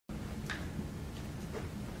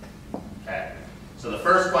So the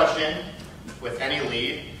first question with any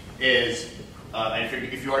lead is,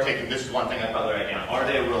 if you are taking, this is one thing I probably write down, are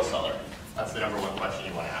they a real seller? That's the number one question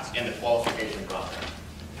you want to ask in the qualification process.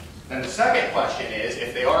 Then the second question is,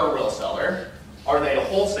 if they are a real seller, are they a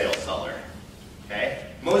wholesale seller? Okay?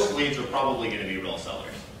 Most leads are probably going to be real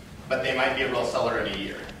sellers, but they might be a real seller in a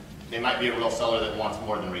year. They might be a real seller that wants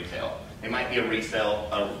more than retail. They might be a real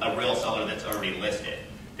seller that's already listed.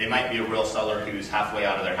 They might be a real seller who's halfway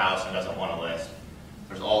out of their house and doesn't want to list.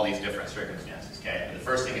 There's all these different circumstances, okay? And the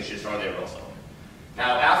first thing is just, are they a real seller?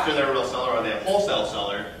 Now, after they're a real seller, are they a wholesale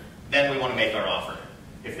seller? Then we want to make our offer.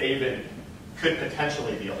 If they even could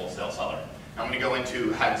potentially be a wholesale seller. Now, I'm going to go into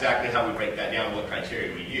exactly how we break that down and what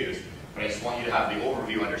criteria we use. But I just want you to have the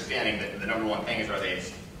overview understanding that the number one thing is,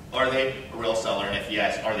 are they a real seller? And if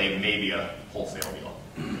yes, are they maybe a wholesale deal?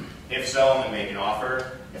 If so, I'm going to make an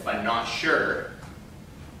offer. If I'm not sure,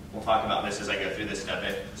 we'll talk about this as I go through this step,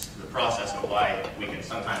 the process of why we can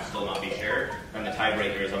sometimes still not be sure. And the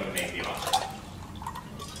tiebreaker is I'm going to make the offer.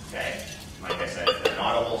 Okay? Like I said, if they're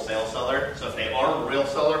not a wholesale seller, so if they are a real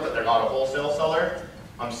seller but they're not a wholesale seller,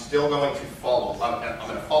 I'm still going to follow. I'm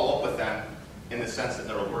going to follow up with them in the sense that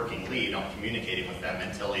they're a working lead. I'm communicating with them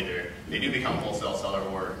until either they do become a wholesale seller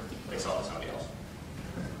or they sell to somebody else.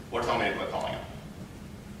 Or tell me to quit calling them.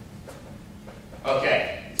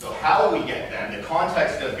 Okay, so how we get them, the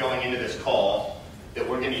context of going into this call that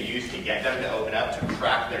we're going to use to get them to open up, to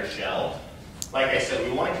crack their shell. Like I said,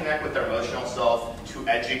 we want to connect with their emotional self to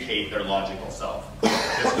educate their logical self.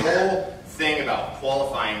 This whole thing about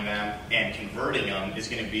qualifying them and converting them is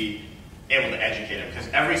going to be able to educate them, because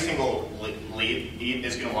every single lead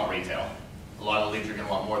is going to want retail. A lot of leads are going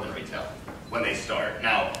to want more than retail when they start.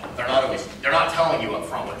 Now, they're not telling you up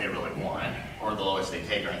front what they really want or the lowest they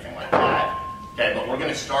take or anything like that. Okay, but we're going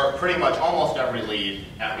to start pretty much almost every lead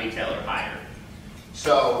at retail or higher.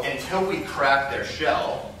 So until we crack their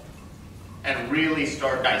shell and really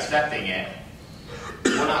start dissecting it,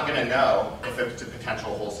 we're not going to know if it's a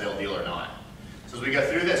potential wholesale deal or not. So as we go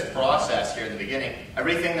through this process here in the beginning,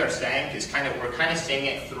 everything they're saying is we're kind of seeing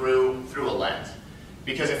it through a lens.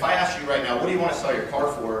 Because if I ask you right now, what do you want to sell your car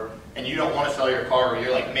for, and you don't want to sell your car, or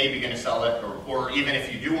you're like maybe going to sell it, or even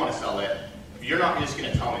if you do want to sell it, you're not just going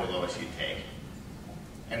to tell me the lowest you'd take.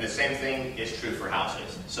 And the same thing is true for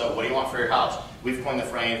houses. So what do you want for your house? We've coined the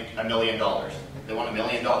phrase $1 million. They want $1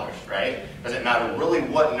 million, right? Doesn't matter really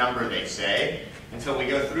what number they say until we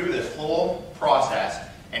go through this whole process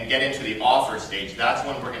and get into the offer stage. That's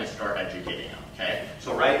when we're going to start educating them, okay?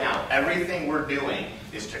 So right now, everything we're doing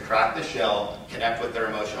is to crack the shell, connect with their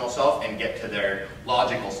emotional self, and get to their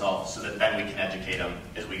logical self so that then we can educate them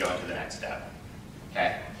as we go into the next step,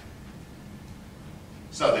 okay?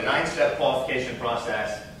 So the 9-step qualification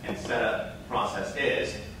process and setup process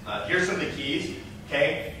is, here's some of the keys,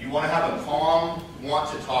 okay? You want to have a calm,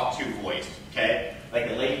 want to talk to voice, okay? Like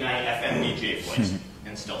a late night FM DJ voice.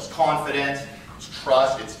 Instills confidence, it's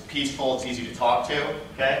trust, it's peaceful, it's easy to talk to,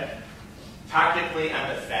 okay? Tactically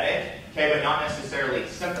empathetic, okay, but not necessarily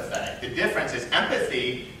sympathetic. The difference is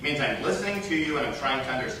empathy means I'm listening to you and I'm trying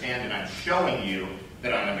to understand and I'm showing you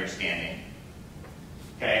that I'm understanding,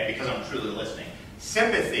 okay, because I'm truly listening.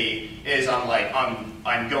 Sympathy is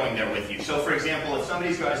I'm going there with you. So for example, if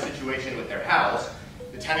somebody's got a situation with their house,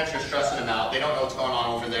 the tenants are stressing them out, they don't know what's going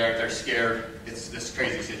on over there, they're scared, it's this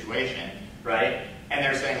crazy situation, right? And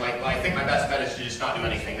they're saying like, well, I think my best bet is to just not do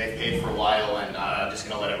anything. They've paid for a while and I'm just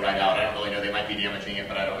going to let it ride out. I don't really know, they might be damaging it,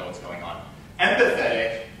 but I don't know what's going on.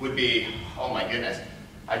 Empathetic would be, oh my goodness,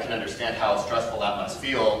 I can understand how stressful that must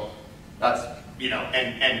feel. That's, you know,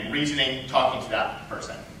 and reasoning, talking to that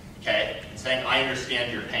person. Okay? And saying, I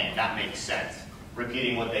understand your pain. That makes sense.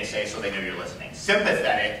 Repeating what they say so they know you're listening.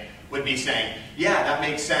 Sympathetic would be saying, yeah, that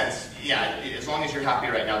makes sense. Yeah, as long as you're happy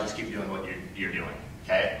right now, just keep doing what you're doing.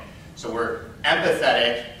 Okay? So we're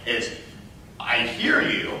empathetic is, I hear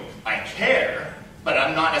you, I care, but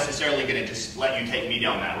I'm not necessarily going to just let you take me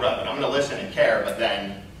down that road. I'm going to listen and care, but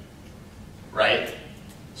then, right?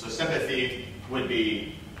 So sympathy would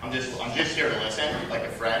be, I'm just here to listen, like a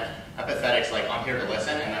friend. Empathetic's like, I'm here to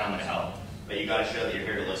listen and then I'm going to help. But you got to show that you're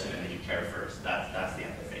here to listen and that you care first. That's the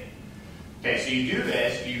empathy. Okay, so you do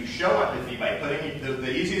this, you show empathy by putting, the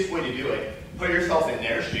easiest way to do it, put yourself in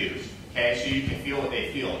their shoes, okay, so you can feel what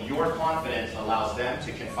they feel. Your confidence allows them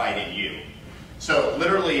to confide in you. So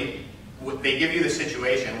literally, they give you the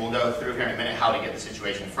situation, we'll go through here in a minute how to get the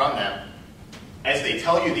situation from them. As they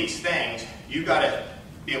tell you these things, you've got to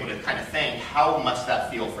be able to kind of think, how must that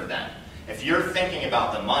feel for them? If you're thinking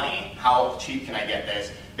about the money, how cheap can I get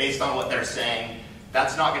this, based on what they're saying,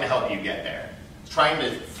 that's not going to help you get there. trying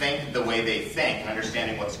to think the way they think and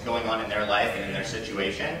understanding what's going on in their life and in their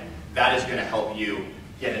situation, that is going to help you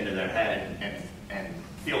get into their head and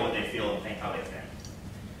feel what they feel and think how they think.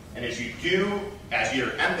 And as you're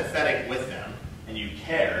empathetic with them and you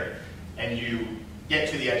care and you get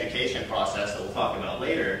to the education process that we'll talk about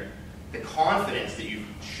later, the confidence that you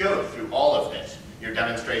showed through all of this, your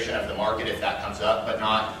demonstration of the market if that comes up, but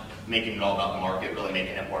not making it all about the market, really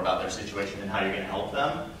making it more about their situation and how you're going to help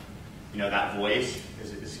them, that voice,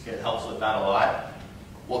 it helps with that a lot,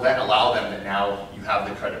 will then allow them that now you have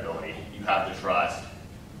the credibility, you have the trust.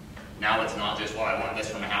 Now it's not just, well, I want this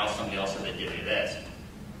from a house, somebody else said they'd give me this,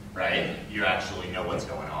 right? You actually know what's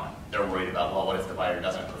going on. They're worried about, well, what if the buyer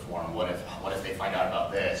doesn't perform? What if they find out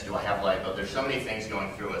about this? Do I have light bill? There's so many things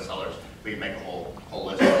going through as sellers. We can make a whole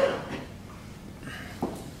list of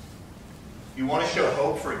them. You want to show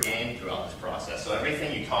hope for gain throughout this process. So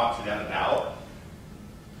everything you talk to them about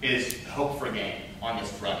is hope for gain on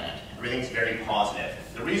this front end. Everything's very positive.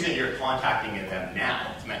 The reason you're contacting them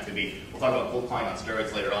now, it's meant to be, we'll talk about cold calling on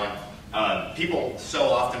steroids later on. People so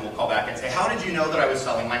often will call back and say, how did you know that I was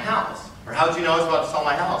selling my house? Or how did you know I was about to sell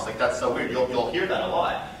my house? Like, that's so weird. You'll hear that a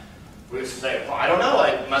lot. We would say, well, I don't know.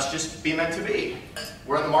 It must just be meant to be.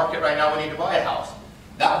 We're in the market right now. We need to buy a house.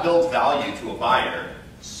 That builds value to a buyer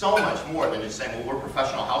so much more than just saying, well, we're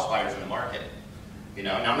professional house buyers in the market.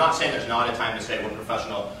 Now, I'm not saying there's not a time to say we're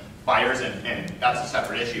professional buyers, and that's a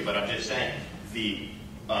separate issue, but I'm just saying the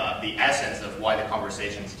essence of why the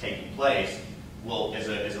conversation's taking place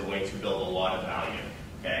is a way to build a lot of value,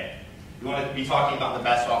 okay? You want to be talking about the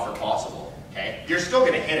best offer possible, okay? You're still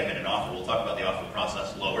going to hit them in an offer. We'll talk about the offer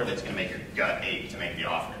process lower. That's going to make your gut ache to make the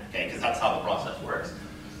offer, okay? Because that's how the process works,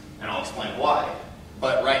 and I'll explain why.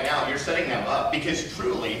 But right now, you're setting them up because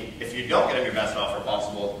truly, if you don't get them your best offer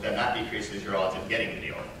possible, then that decreases your odds of getting the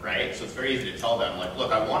deal, right? So it's very easy to tell them, like,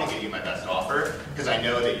 look, I want to get you my best offer because I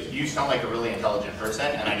know that you sound like a really intelligent person,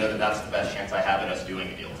 and I know that that's the best chance I have at us doing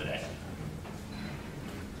a deal today.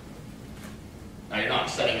 Now, you're not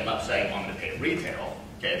setting them up saying, well, I'm going to pay retail.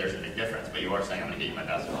 Okay, there's a big difference, but you are saying, I'm going to get you my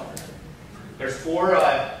best offer. There's 4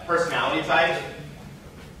 personality types: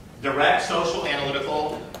 direct, social,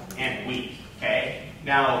 analytical, and weak, okay?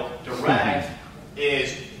 Now, direct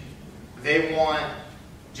is they want,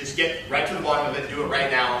 just get right to the bottom of it, do it right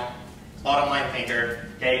now, bottom line thinker,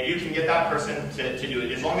 okay? You can get that person to do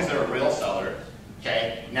it as long as they're a real seller,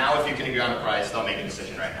 okay? Now, if you can agree on a price, they'll make a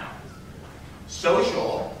decision right now.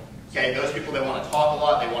 Social, okay, those people that want to talk a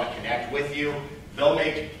lot, they want to connect with you, they'll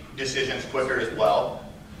make decisions quicker as well,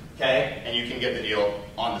 okay? And you can get the deal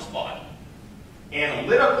on the spot.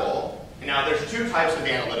 Analytical, now there's 2 types of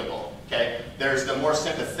analytical. Okay, there's the more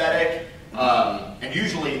sympathetic, and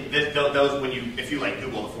usually those if you like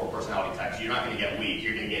Google the 4 personality types, you're not going to get weak.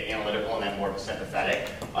 You're going to get analytical and then more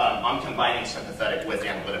sympathetic. I'm combining sympathetic with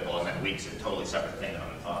analytical, and then weak's a totally separate thing that I'm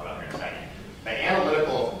going to talk about here in a second. But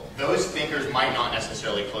analytical, those thinkers might not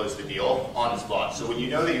necessarily close the deal on the spot. So when you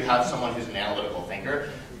know that you have someone who's an analytical thinker,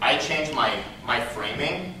 I change my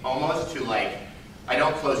framing almost to like, I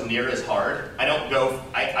don't close near as hard.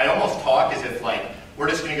 I almost talk as if like, we're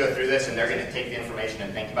just going to go through this and they're going to take the information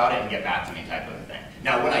and think about it and get back to me type of a thing.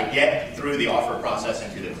 Now, when I get through the offer process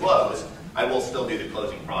and to the close, I will still do the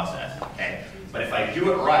closing process, okay? But if I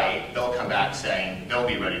do it right, they'll come back saying they'll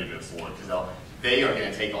be ready to move forward because they are going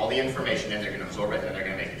to take all the information in, they're going to absorb it, and they're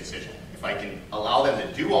going to make a decision. If I can allow them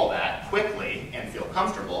to do all that quickly and feel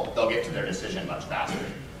comfortable, they'll get to their decision much faster.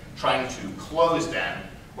 Trying to close them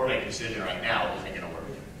or make a decision right now isn't going to work.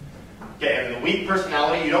 Okay, and the weak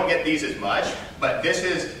personality, you don't get these as much, but this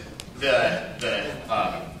is the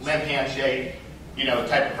limp handshake,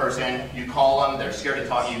 type of person. You call them, they're scared to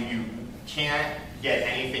talk. You can't get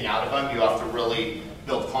anything out of them. You have to really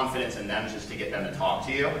build confidence in them just to get them to talk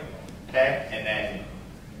to you. Okay, and then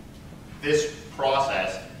this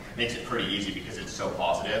process makes it pretty easy because it's so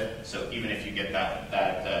positive. So even if you get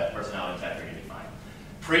that personality type, you're going to be fine.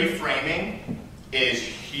 Pre-framing is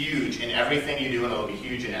huge in everything you do, and it'll be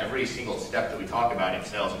huge in every single step that we talk about in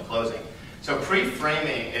sales and closing. So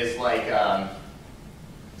pre-framing is like,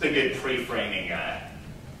 it's a good pre-framing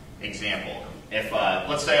example. If,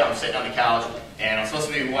 let's say I'm sitting on the couch, and I'm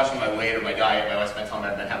supposed to be watching my weight or my diet, my wife's been telling me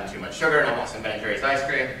I've been having too much sugar, and I want some Ben & Jerry's ice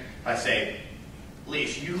cream, I say,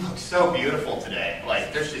 Leash, you look so beautiful today.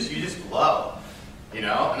 Like, you just glow, And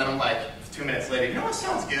then I'm like, 2 minutes later, what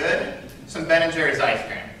sounds good? Some Ben & Jerry's ice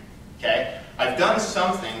cream, okay? I've done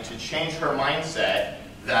something to change her mindset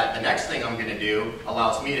that the next thing I'm going to do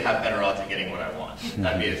allows me to have better odds of getting what I want.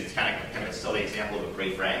 It's kind of a silly example of a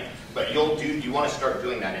pre-frame, but you want to start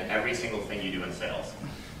doing that in every single thing you do in sales.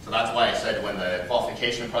 So that's why I said when the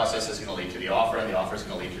qualification process is going to lead to the offer and the offer is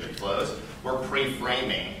going to lead to the close, we're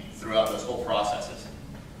pre-framing throughout those whole processes.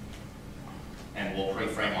 And we'll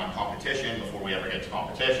pre-frame on competition before we ever get to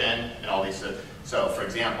competition and all these. So for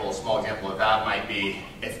example, a small example of that might be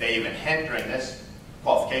if they even hint during this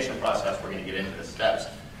qualification process, we're going to get into the steps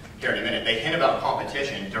here in a minute, they hint about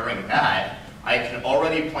competition during that, I can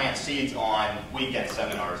already plant seeds on weekend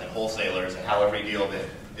seminars and wholesalers and how every deal that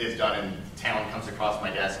is done in town comes across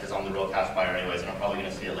my desk because I'm the real cash buyer anyways and I'm probably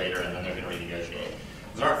going to see it later and then they're going to renegotiate.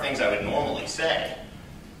 Those aren't things I would normally say,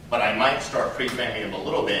 but I might start pre-framing them a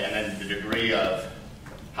little bit and then the degree of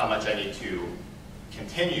how much I need to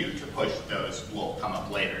continue to push those will come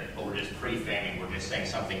up later. But we're just pre-framing, we're just saying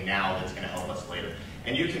something now that's going to help us later.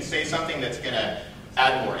 And you can say something that's going to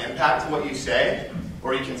add more impact to what you say,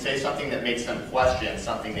 or you can say something that makes them question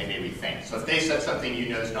something they maybe think. So if they said something you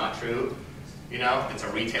know is not true, you know, it's a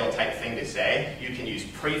retail type thing to say, you can use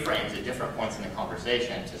pre-frames at different points in the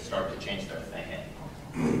conversation to start to change their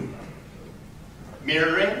thinking.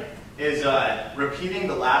 Mirroring is repeating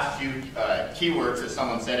the last few keywords that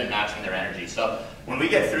someone said and matching their energy. So when we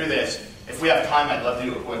get through this, if we have time, I'd love to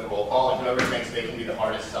do a quick roll call, and whoever thinks they can be the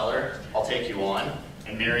hardest seller, I'll take you on,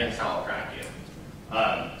 and mirroring is how I'll crack you.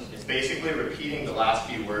 It's basically repeating the last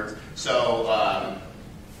few words. So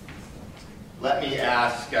let me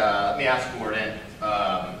ask Gordon.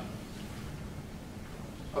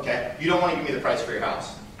 Okay, you don't want to give me the price for your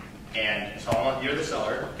house, and so you're the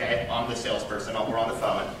seller. Okay, I'm the salesperson. We're on the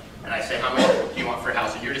phone, and I say, how much do you want for a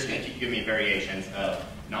house? And you're just going to keep giving me variations of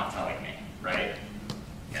not telling me, right?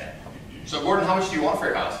 Okay. So Gordon, how much do you want for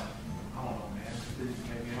your house? I don't know, man. Did you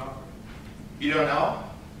make me an offer? You don't know?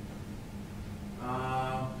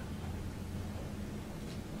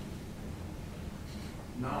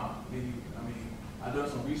 No, maybe, I mean, I've done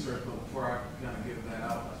some research, but before I kind of give that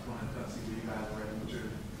out, I just want to kind of see what you guys are ready,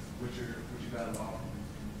 what you guys are offering.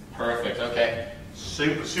 Perfect. Okay.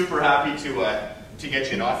 Super happy to get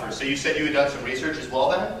you an offer. So you said you had done some research as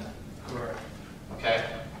well, then? Correct. Okay.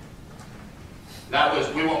 That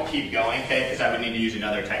was. We won't keep going, okay? Because I would need to use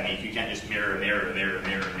another technique. You can't just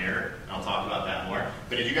mirror. I'll talk about that more.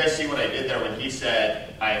 But did you guys see what I did there when he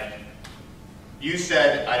said You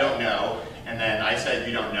said I don't know. And then I said,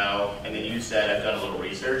 you don't know, and then you said, I've done a little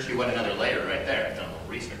research. You went another layer right there. I've done a little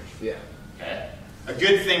research. Yeah. Okay. A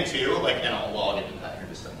good thing too, like, and I'll get into that here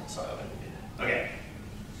just a second. So, okay.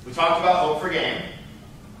 We talked about hope for gain.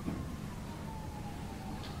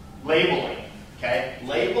 Labeling. Okay.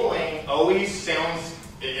 Labeling always sounds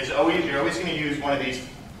you're always going to use one of these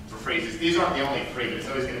phrases. These aren't the only three, but it's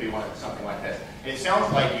always going to be something like this. It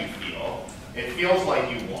sounds like you feel. It feels like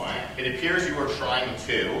you want. It appears you are trying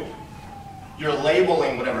to. You're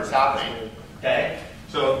labeling whatever's happening, okay?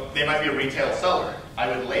 So they might be a retail seller.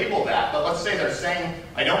 I would label that, but let's say they're saying,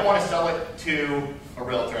 I don't want to sell it to a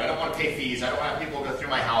realtor. I don't want to pay fees. I don't want people to go through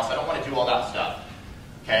my house. I don't want to do all that stuff,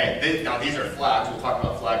 okay? Now these are flags. We'll talk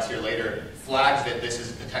about flags here later. Flags that this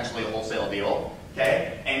is potentially a wholesale deal,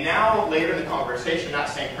 okay? And now later in the conversation, that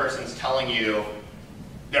same person's telling you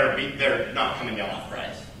they're not coming down on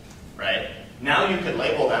price, right? Now you could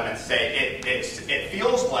label them and say, it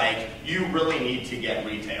feels like you really need to get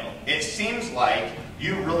retail. It seems like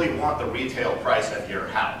you really want the retail price of your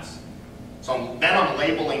house. So then I'm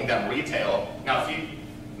labeling them retail. Now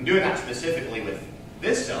I'm doing that specifically with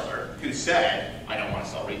this seller who said, I don't want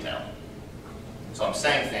to sell retail. So I'm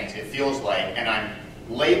saying things, it feels like, and I'm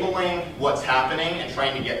labeling what's happening and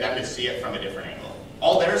trying to get them to see it from a different angle.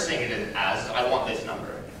 All they're seeing it as, I want this number.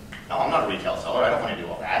 No, I'm not a retail seller. I don't want to do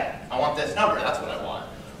all that. I want this number. That's what I want.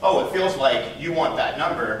 Oh, it feels like you want that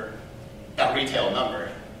number, that retail number,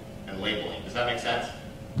 and labeling. Does that make sense?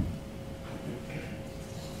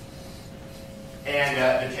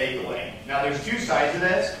 And the takeaway. Now, there's two sides of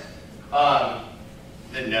this.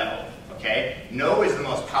 The no, okay? No is the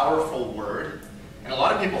most powerful word. And a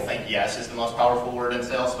lot of people think yes is the most powerful word in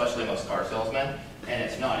sales, especially most car salesmen. And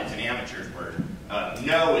it's not. It's an amateur's word.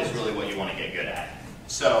 No is really what you want to get good at.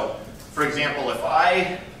 So, for example, if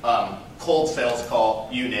I cold sales call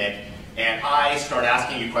you, Nick, and I start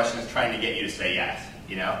asking you questions trying to get you to say yes,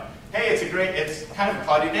 you know? Hey, it's kind of a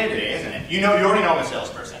cloudy day today, isn't it? You already know I'm a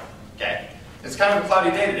salesperson, okay? It's kind of a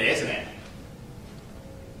cloudy day today, isn't it?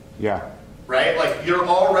 Yeah. Right? Like, you're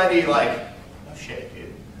already like, oh shit,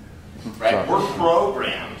 dude. Right? We're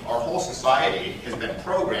programmed, our whole society has been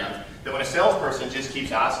programmed that when a salesperson just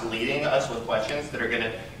keeps leading us with questions that are going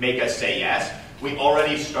to make us say yes,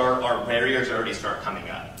 our barriers already start coming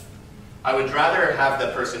up. I would rather have the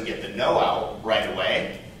person get the no out right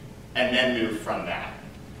away and then move from that.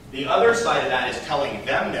 The other side of that is telling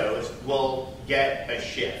them no's will get a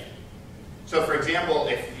shift. So for example,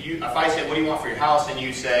 if I say, what do you want for your house? And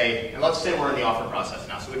you say, and let's say we're in the offer process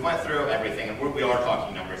now. So we went through everything, and we are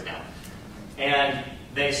talking numbers now. And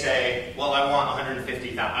they say, well, I want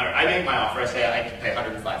 150,000. I make my offer. I say I can pay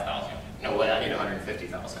 105,000. No way, I need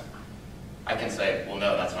 150,000. I can say, well,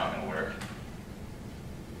 no, that's not going to work,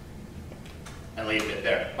 and leave it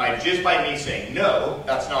there. Just by me saying, no,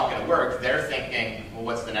 that's not going to work, they're thinking, well,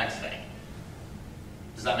 what's the next thing?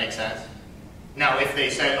 Does that make sense? Now, if they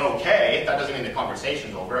say, okay, that doesn't mean the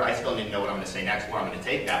conversation's over. I still need to know what I'm going to say next, where I'm going to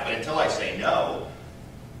take that. But until I say no,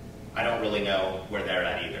 I don't really know where they're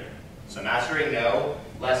at either. So mastering no,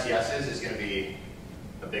 less yeses is going to be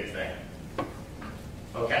a big thing.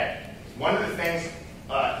 Okay, one of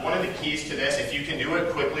the keys to this, if you can do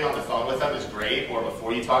it quickly on the phone with them, is great, or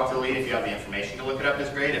before you talk to the lead, if you have the information to look it up, is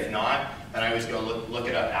great. If not, then I always go look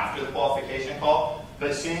it up after the qualification call.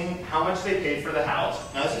 But seeing how much they paid for the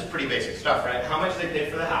house, now this is pretty basic stuff, right? How much they paid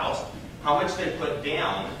for the house, how much they put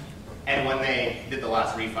down, and when they did the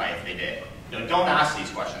last refi, if they did. Don't ask these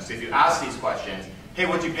questions. So if you ask these questions, hey,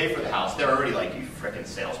 what'd you pay for the house? They're already like, you frickin'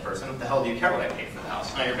 salesperson. What the hell do you care what I paid for the house?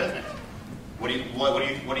 It's not your business. What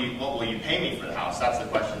will you pay me for the house? That's the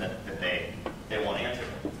question that they want answered.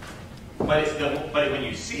 But when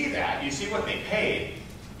you see that, you see what they paid,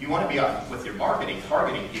 you want to be up with your marketing,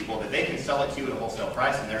 targeting people that they can sell it to you at a wholesale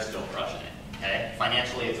price and they're still crushing it. Okay?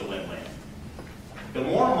 Financially, it's a win-win. The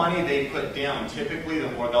more money they put down, typically the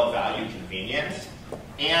more they'll value convenience,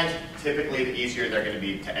 and typically the easier they're going to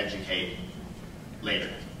be to educate later.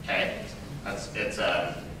 Okay? It's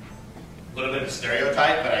a little bit of a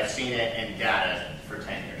stereotype, but I've seen it in data for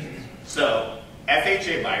 10 years. So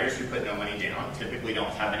FHA buyers who put no money down typically don't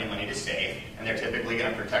have any money to save, and they're typically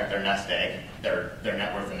going to protect their nest egg, their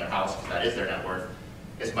net worth in their house, because that is their net worth,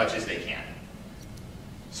 as much as they can.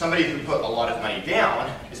 Somebody who put a lot of money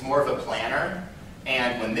down is more of a planner,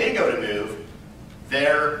 and when they go to move,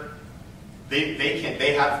 they can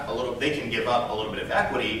give up a little bit of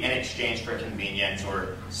equity in exchange for convenience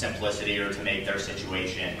or simplicity, or to make their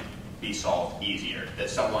situation be solved easier. That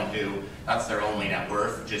someone who, that's their only net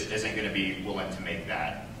worth, just isn't going to be willing to make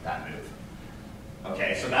that move.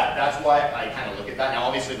 Okay, so that's why I kind of look at that. Now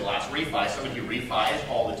obviously the last refi, somebody who refis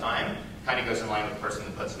all the time, kind of goes in line with the person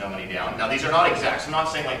that puts no money down. Now these are not exact, so I'm not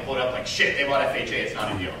saying like pull it up like, shit, they bought FHA, it's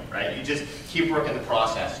not a deal, right? You just keep working the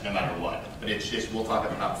process no matter what. But it's just, we'll talk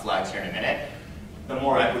about flags here in a minute. The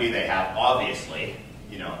more equity they have, obviously,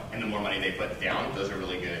 and the more money they put down, those are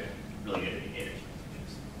really good indicators.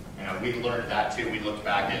 We learned that too. We looked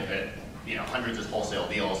back at hundreds of wholesale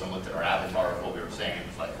deals and looked at our avatar of what we were saying, and it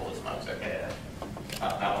was like, holy smokes, okay,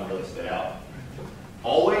 that one really stood out.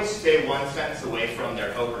 Always stay one sentence away from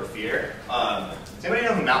their hope or fear. Does anybody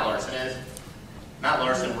know who Matt Larson is? Matt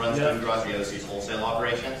Larson runs Jim Graziosi's wholesale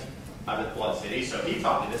operations out of the Quad City. So he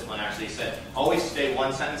taught me this one actually. He said, always stay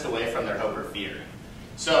one sentence away from their hope or fear.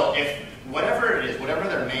 So if whatever it is, whatever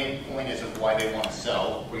their main point is of why they want to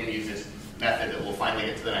sell, we're going to use this method that we'll finally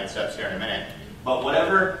get to the 9 steps here in a minute. But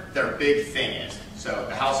whatever their big thing is, so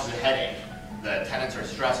the house is a headache, the tenants are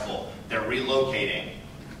stressful, they're relocating,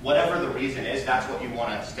 whatever the reason is, that's what you want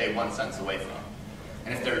to stay one sentence away from.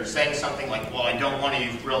 And if they're saying something like, well, I don't want to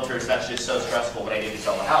use realtors, that's just so stressful, but I need to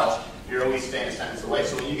sell the house, you're always staying a sentence away.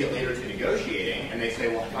 So when you get later to negotiating and they say,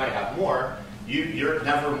 well, I gotta have more, you're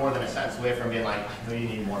never more than a sentence away from being like, I know you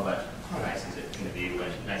need more, but how nice is it going to be when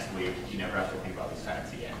next week you never have to think about these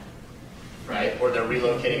tenants again? Right? Or they're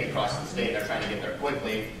relocating across the state, they're trying to get there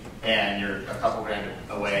quickly, and you're a couple grand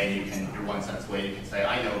away, and you're one sentence away, and you can say,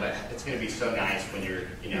 I know that it's going to be so nice when you're,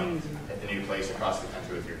 at the new place across the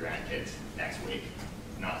country with your grandkids next week,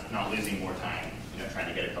 not losing more time, trying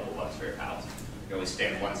to get a couple bucks for your house. You always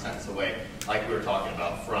stand one sentence away, like we were talking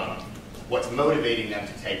about, from what's motivating them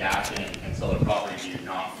to take action and sell their property to you,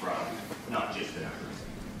 not just the numbers.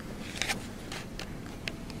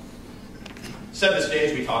 Set the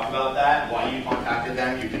stage, we talked about that, why you contacted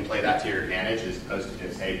them. You can play that to your advantage as opposed to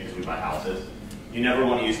just, hey, because we buy houses. You never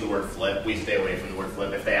want to use the word flip. We stay away from the word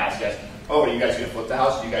flip. If they ask us, oh, are you guys going to flip the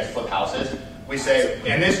house? Do you guys flip houses? We say,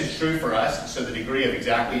 and this is true for us, so the degree of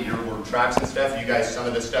exactly your word tracks and stuff, you guys, some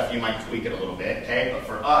of this stuff, you might tweak it a little bit, okay? But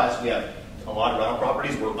for us, we have a lot of rental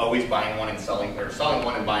properties. We're always buying one and selling, or selling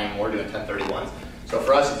one and buying more, doing 1031s. So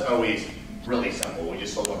for us, it's always really simple. We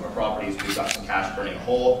just sold one of our properties. We've got some cash burning a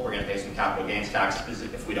hole. We're going to pay some capital gains taxes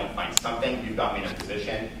if we don't find something. You've got me in a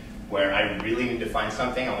position where I really need to find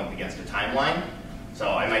something. I'm up against a timeline. So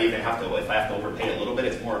I might even have to, if I have to overpay a little bit,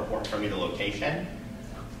 it's more important for me the location.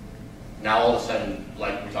 Now all of a sudden,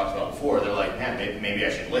 like we talked about before, they're like, man, maybe I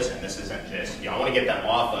should listen. This isn't just, I want to get them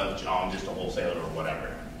off of, I'm just a wholesaler or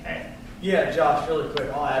whatever, okay? Yeah, Josh, really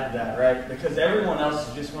quick, I'll add to that, right? Because everyone else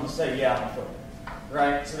is just going to say, yeah, I'm a flipper,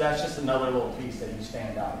 right? So that's just another little piece that you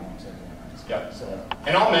stand out amongst everyone else. Yep. So,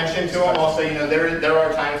 and I'll mention to them also, you know, there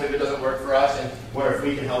are times if it doesn't work for us, and where if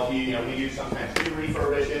we can help you, you know, we do sometimes do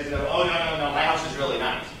refurbishes, and oh, no, my house is really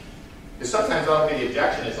nice. Because sometimes I'll get the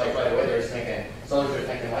objection, it's like, by the way, they're just thinking, sellers are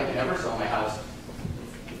thinking, well, I can never sell my house,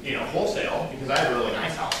 you know, wholesale, because I have a really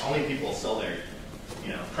nice house. Only people sell their, you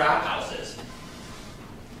know, crap houses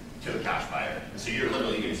to a cash buyer. And so you're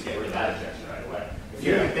literally going to get rid of that objection right away. If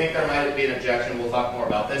you think there might be an objection, we'll talk more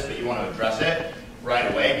about this, but you want to address it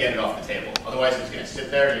right away, get it off the table. Otherwise, it's going to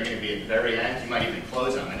sit there, you're going to be at the very end, you might even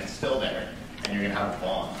close them, and it's still there, and you're going to have a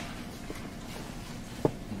bomb.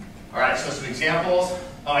 All right, so some examples.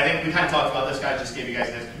 Oh, I think we kind of talked about this, guys. Just gave you guys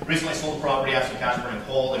this. Recently sold a property, have some cash burning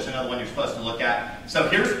hole. There's another one you're supposed to look at. So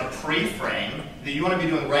here's a pre-frame that you want to be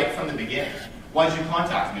doing right from the beginning. Why did you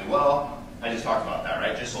contact me? Well, I just talked about that,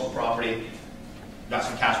 right? Just sold a property, got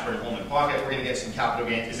some cash burning hole in my pocket. We're going to get some capital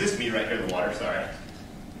gains. Is this me right here, the water? Sorry.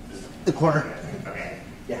 The corner. Okay.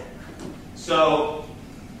 Yeah. So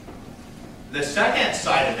the second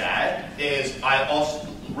side of that is I also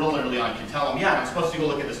real early on can tell them, yeah, I'm supposed to go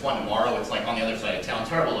look at this one tomorrow. It's like on the other side of town,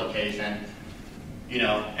 terrible location, you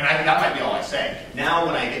know. And that might be all I say. Now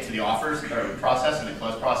when I get to the offers or process and the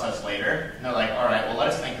close process later, and they're like, all right, well, let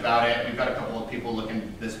us think about it. We've got a couple of people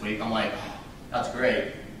looking this week. I'm like, oh, that's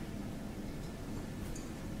great.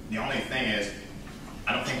 The only thing is,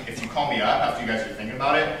 I don't think if you call me up after you guys are thinking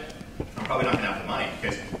about it, I'm probably not going to have the money,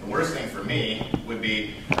 because the worst thing for me would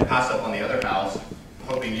be to pass up on the other house,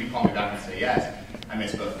 hoping you call me back and say yes. I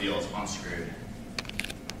missed both deals, I'm screwed.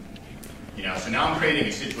 You know, so now I'm creating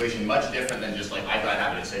a situation much different than just like, I gotta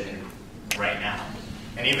have a decision right now.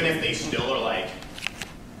 And even if they still are like,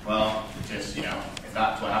 well, just, you know, if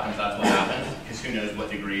that's what happens, that's what happens, because who knows what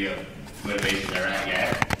degree of motivation they're at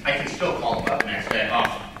yet, I can still call them up the next day,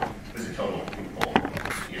 oh, this is a total loophole,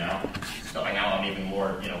 you know? So now I'm even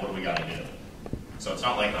more, you know, what do we gotta do? So it's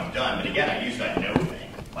not like I'm done, but again, I use that no thing.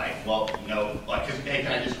 Like, well, no, like, hey,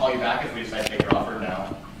 can I just call you back if we decide to take your offer?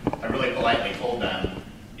 No. I really politely told them,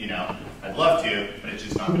 you know, I'd love to, but it's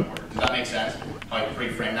just not going to work. Does that make sense? How I can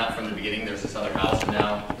pre-frame that from the beginning, there's this other house, and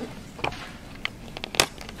now,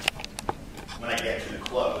 when I get to the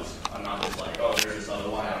close, I'm not just like, oh, there's this other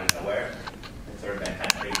one out of nowhere. It's sort of been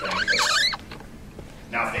kind of pre-framed.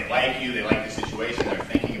 Now, if they like you, they like the situation, they're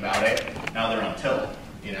thinking about it, now they're on tilt,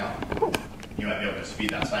 you know? You might be able to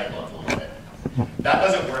speed that cycle up a little bit. That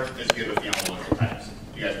doesn't work as good with the analytical types.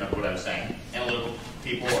 You guys remember what I was saying? Analytical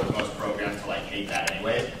people are the most programmed to like hate that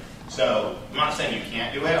anyway. So I'm not saying you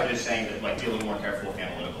can't do it. I'm just saying that like be a little more careful with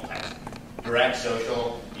analytical types. Direct,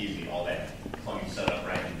 social, easy all day. As long as you set it up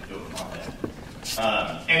right and do it with confidence.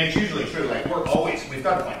 And it's usually true. Like we've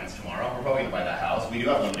got appointments tomorrow. We're probably gonna buy that house. We do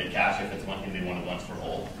have limited cash if it's one can be one of ones for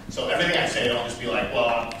hold. So everything I say, don't just be like,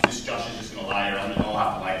 well, this Josh is just gonna lie, or I'll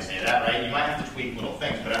have to lie to say that, right? You might have to tweak little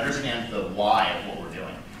things, but understand the why of what we're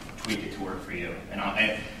doing. Tweak it to work for you. And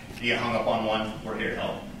if you get hung up on one, we're here to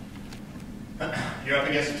help. You're up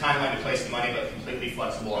against a timeline to place the money, but completely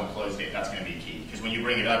flexible on close date. That's going to be key. Because when you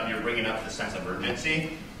bring it up, you're bringing up the sense of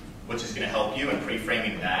urgency, which is going to help you in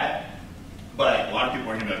pre-framing that. But a lot of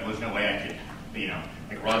people are going to be like, well, there's no way I could, you know,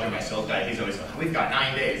 like Roger, my sales guy, he's always like, we've got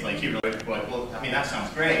 9 days. Like, he really, like, well, I mean, that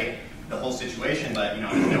sounds great, the whole situation, but, you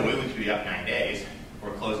know, there's no way we could be up 9 days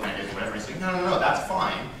or close 9 days or whatever. He's like, no, that's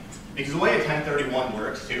fine. Because the way a 1031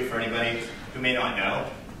 works, too, for anybody who may not know,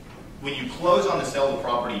 when you close on the sale of the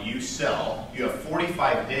property you sell, you have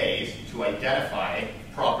 45 days to identify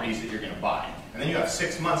properties that you're going to buy. And then you have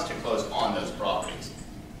 6 months to close on those properties.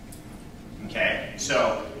 Okay?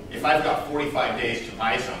 So if I've got 45 days to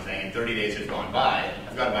buy something and 30 days have gone by,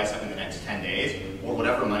 I've got to buy something in the next 10 days, or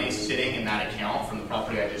whatever money's sitting in that account from the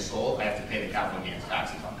property I just sold, I have to pay the capital gains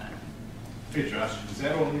taxes on that. Hey Josh, is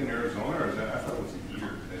that only in Arizona, or is that, I thought it was a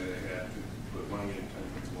year that they had to put money in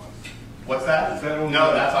 1031? What's that? Is that only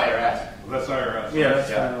no, that's IRS. Well, that's IRS. Yeah, that's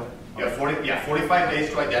Yeah, 45 days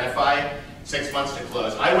to identify, 6 months to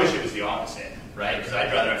close. I wish it was the opposite, right? Because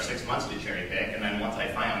I'd rather have 6 months to cherry pick, and then once I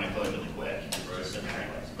find I'm going to close really quick. It's just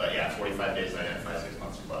anyways. But yeah, 45 days to identify, 6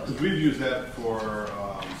 months to close. Because we've used that for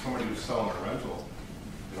somebody who's selling a rental.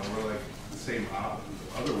 You know, we're like the same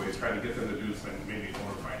other ways, trying to get them to do something, maybe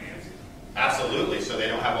owner financing. Absolutely, so they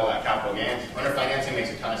don't have all that capital gains. Owner financing makes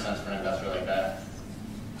a ton of sense for an investor like that.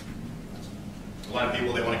 A lot of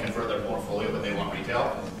people, they want to convert their portfolio, but they want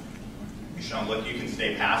retail. You show them, look, you can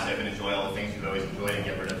stay passive and enjoy all the things you've always enjoyed and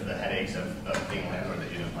get rid of the headaches of being a landlord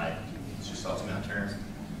that you don't like. It's just ultimate on terms.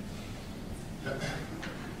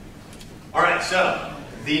 All right, so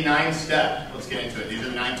the 9 step. Let's get into it. These are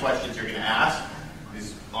the 9 questions you're going to ask.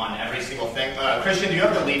 is on every single thing. Christian, do you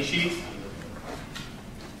have the lead sheet?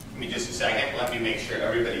 Give me just a second. Let me make sure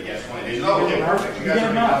everybody gets one of these. Oh, okay, perfect. You guys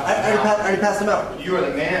I already passed them out. You are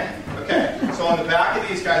the man. Okay, so on the back of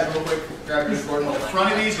these guys, real quick, grab your sword. The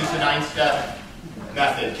front of these is the 9-step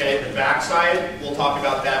method, okay? The back side, we'll talk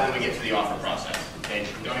about that when we get to the offer process, okay?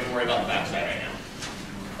 Don't even worry about the back side right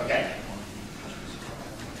now. Okay.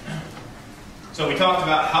 So we talked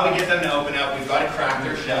about how to get them to open up. We've got to crack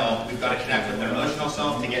their shell. We've got to connect with their emotional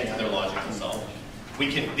self to get to their logical self.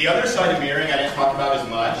 The other side of mirroring I didn't talk about as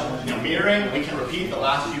much. You know, mirroring, we can repeat the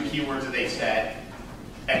last few keywords that they said,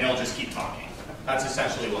 and they'll just keep talking. That's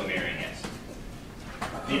essentially what mirroring is.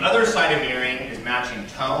 The other side of mirroring is matching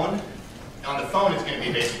tone. On the phone, it's going to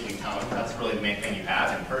be basically tone. That's really the main thing you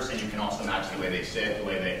have. In person, you can also match the way they sit, the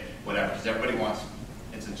way they, whatever, because everybody wants,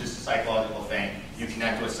 it's just a psychological thing. You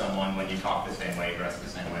connect with someone when you talk the same way, dress the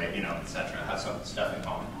same way, you know, etc. Have some stuff in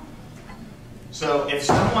common. So if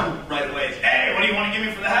someone right away is, hey, what do you want to give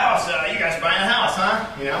me for the house? You guys buying a house, huh?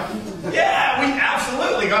 You know? Yeah, we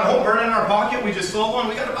absolutely got a whole burn in our pocket. We just sold one.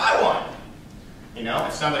 We got to buy one. You know,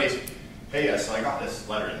 if somebody's, hey, so I got this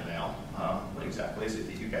letter in the mail. What exactly is it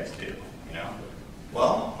that you guys do? You know?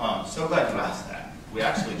 Well, so glad you asked that. We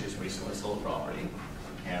actually just recently sold a property,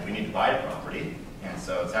 and we need to buy a property. And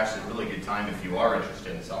so it's actually a really good time if you are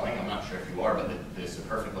interested in selling. I'm not sure if you are, but this is a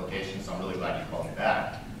perfect location, so I'm really glad you called me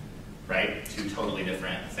back. Right? Two totally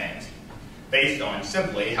different things. Based on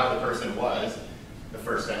simply how the person was, the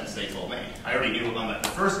first sentence they told me. I already knew that the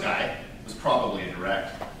first guy was probably a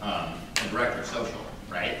director social,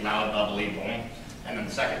 right? Loud, bubbly, boom. And then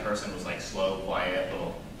the second person was like slow, quiet,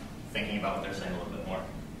 little thinking about what they're saying a little bit more.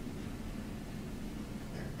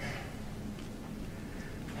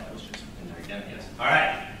 That was just in there again, yes. All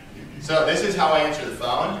right. So this is how I answer the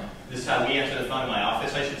phone. This is how we answer the phone in my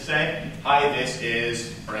office, I should say. Hi, this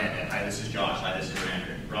is Brandon. Hi, this is Josh. Hi, this is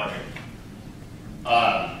Roger.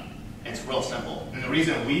 It's real simple. And the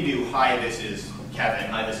reason we do hi, this is Kevin,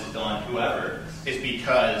 hi, this is Don, whoever, is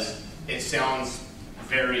because it sounds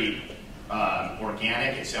very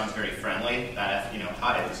organic. It sounds very friendly. That, you know,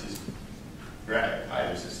 hi, this is Greg. Hi,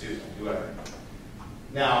 this is Susan, whoever.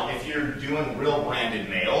 Now, if you're doing real branded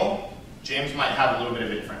mail, James might have a little bit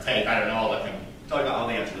of a different take. I don't know. I'll let him tell you about how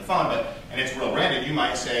they answer the phone, and it's real branded. You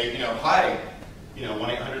might say, you know, hi, you know,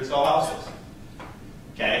 1-800-SELL-HOUSES.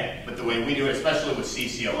 Okay? But the way we do it, especially with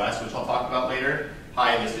CCOS, which I'll talk about later,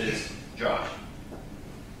 hi, this is Josh.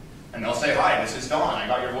 And they'll say, hi, this is Don. I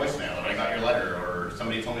got your voicemail, or I got your letter, or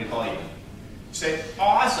somebody told me to call you. You say,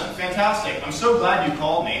 awesome, fantastic. I'm so glad you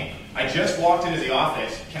called me. I just walked into the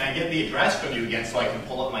office. Can I get the address from you again so I can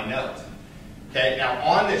pull up my notes? Okay, now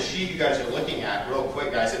on this sheet you guys are looking at, real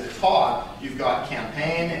quick guys, at the top, you've got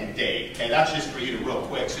campaign and date. Okay, that's just for you to real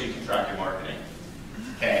quick so you can track your marketing.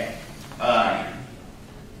 Okay,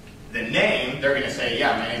 the name, they're going to say,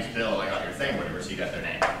 yeah, my name's Bill, I got your thing, whatever, so you got their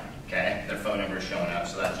name. Okay, their phone number is showing up,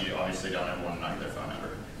 so that you obviously don't ever want to knock their phone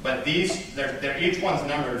number. But these, they're each one's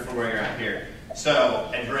numbered for where you're at here. So,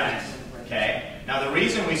 address, okay? Now the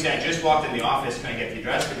reason we say I just walked in the office, can I get the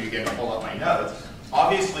address from you again to pull up my notes?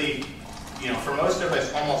 Obviously, you know, for most of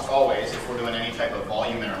us, almost always, if we're doing any type of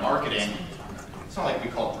volume in our marketing, it's not like we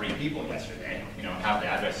called 3 people yesterday, you know, and have the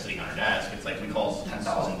address sitting on our desk. It's like we called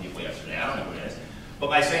 10,000 people yesterday. I don't know who it is. But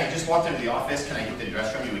by saying, I just walked into the office, can I get the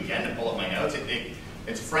address from you again to pull up my notes?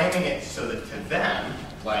 It's framing it so that to them,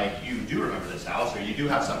 like, you do remember this house, or you do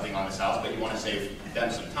have something on this house, but you want to save them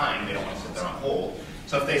some time. They don't want to sit there on hold.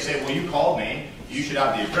 So if they say, well, you called me, you should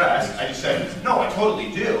have the address, I just said, no, I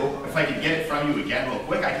totally do. If I could get it from you again real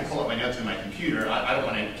quick, I can pull up my notes in my computer. I don't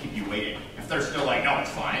want to keep you waiting. If they're still like, no, it's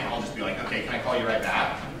fine, I'll just be like, okay, can I call you right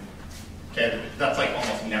back? Okay, that's like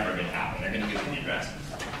almost never going to happen. They're going to give me the address.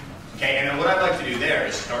 Okay, and then what I'd like to do there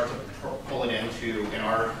is start to pull it into, in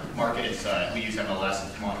our market, it's, we use MLS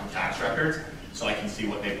to come on with tax records, so I can see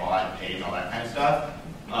what they bought and paid and all that kind of stuff.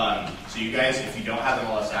 So you guys, if you don't have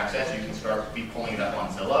MLS access, you can start pulling it up on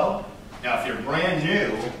Zillow. Now, if you're brand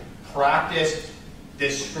new, practice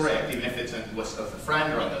this script, even if it's with a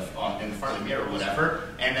friend or in the front of the mirror or whatever,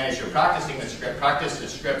 and then as you're practicing the script, practice the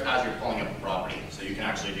script as you're pulling up a property. So you can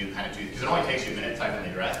actually do kind of two, because it only takes you a minute to type in the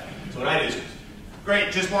address. So what I do is,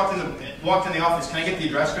 great, just walked in the office, can I get the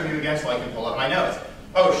address from you again so I can pull up my notes?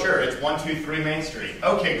 Oh, sure, it's 123 Main Street.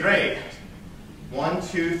 Okay, great.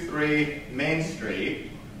 123 Main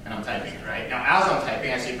Street, and I'm typing it, right? Now, as I'm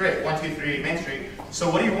typing, I say, great, 123 Main Street, so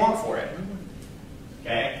what do you want for it?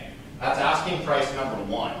 Okay, that's asking price number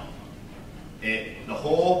 1. The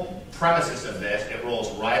whole premises of this, it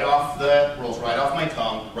rolls right off my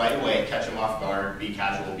tongue right away, catch them off guard, be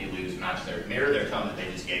casual, be loose, mirror their tone that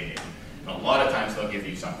they just gave you. And a lot of times they'll give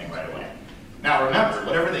you something right away. Now, Now remember,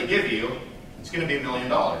 whatever they give you, it's going to be $1 million.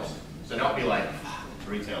 So don't be like,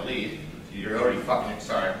 retail lead. You're already fucking,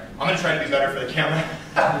 sorry. I'm going to try to be better for the camera.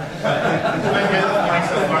 I'm good this morning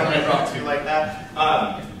so far that I dropped 2 like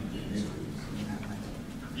that.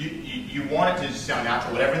 You want it to just sound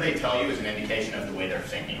natural. Whatever they tell you is an indication of the way they're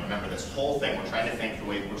thinking. Remember, this whole thing, we're trying to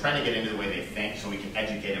get into the way they think so we can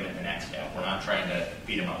educate them at the next step. We're not trying to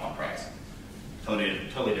beat them up on price. Totally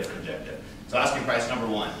different objective. So asking price number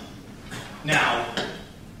 1. Now,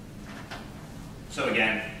 so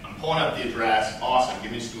again, I'm pulling up the address. Awesome.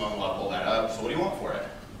 Give me just a moment while I pull that up. So what do you want for it?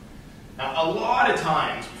 Now, a lot of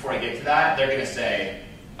times before I get to that, they're going to say,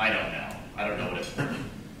 I don't know. I don't know what it's worth.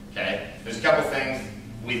 Okay? There's a couple things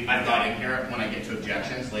I've got in here when I get to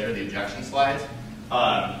objections, later the objection slides,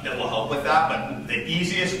 that will help with that. But the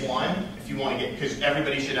easiest one, if you want to get, because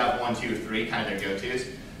everybody should have 1, 2, 3 kind of their go-tos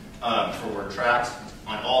for word tracks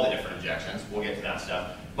on all the different objections. We'll get to that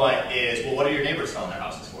stuff. But is, well, what are your neighbors selling their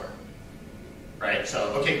houses for? Right?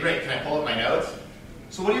 So, okay, great. Can I pull up my notes?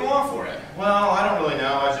 So what do you want for it? Well, I don't really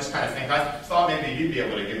know. I just kind of think, I thought maybe you'd be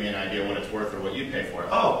able to give me an idea what it's worth or what you'd pay for it.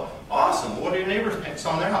 Oh, awesome. Well, what are your neighbors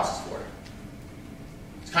selling their houses for?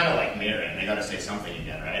 It's kind of like mirroring. They got to say something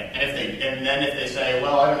again, right? And then if they say,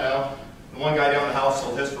 well, I don't know, the one guy down the house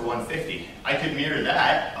sold his for $150. I could mirror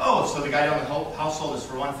that. Oh, so the guy down the house sold his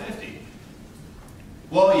for $150.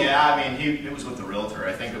 Well, yeah, I mean, it was with the realtor.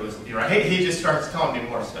 I think it was, right? He just starts telling me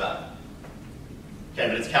more stuff. Okay,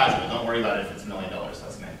 but it's casual. Don't worry about it if it's $1 million.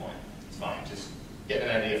 That's my point. It's fine. Just get an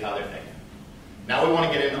idea of how they're thinking. Now we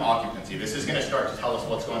want to get into occupancy. This is going to start to tell us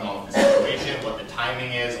what's going on with the situation, what the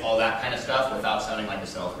timing is, all that kind of stuff without sounding like a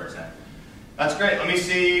salesperson. That's great. Let me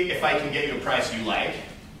see if I can get you a price you like.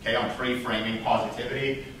 Okay, I'm pre-framing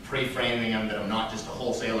positivity, pre-framing them that I'm not just a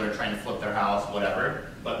wholesaler trying to flip their house, whatever,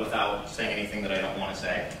 but without saying anything that I don't want to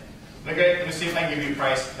say. Okay, let me see if I can give you a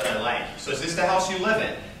price that I like. So is this the house you live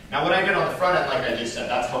in? Now what I did on the front end, like I just said,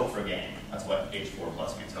 that's hope for gain. That's what H4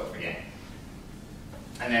 plus means, hope for gain.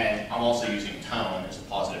 And then I'm also using tone as a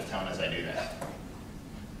positive tone as I do that.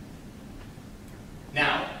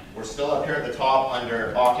 Now, we're still up here at the top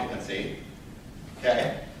under occupancy.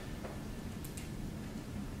 Okay?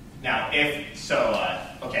 Now,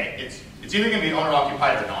 okay, it's either going to be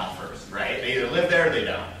owner-occupied or not first, right? They either live there or they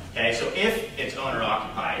don't. Okay, so if it's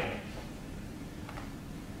owner-occupied,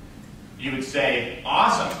 you would say,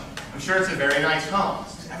 awesome, I'm sure it's a very nice home.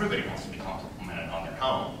 Everybody wants to be complimented on their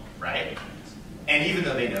home, right? And even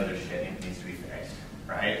though they know their shit needs to be fixed,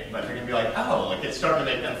 right? But they're going to be like, oh, like it's starting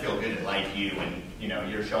to make them feel good and like you, and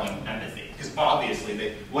you're showing empathy. Because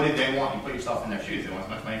obviously, what did they want? You put yourself in their shoes. They want as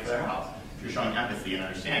much money for their house. If you're showing empathy and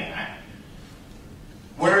understanding that.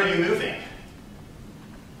 Where are you moving?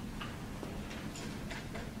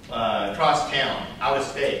 Across town, out of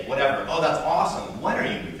state, whatever. Oh, that's awesome. When are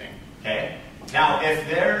you moving? Okay. Now, if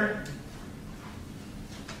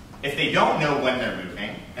they don't know when they're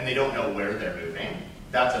moving and they don't know where they're moving,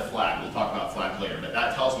 that's a flag. We'll talk about flags later, but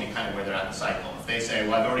that tells me kind of where they're at in the cycle. If they say,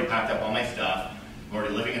 well, I've already packed up all my stuff, I'm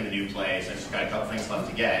already living in the new place, I just got a couple things left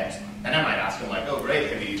to get, then I might ask them like, oh, great,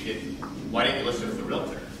 why didn't you list it with the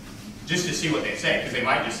realtor? Just to see what they say, because they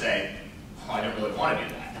might just say, oh, I don't really want to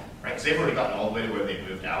do that, right? Because they've already gotten all the way to where they've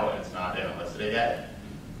moved out, and they haven't listed it yet.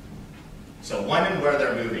 So when and where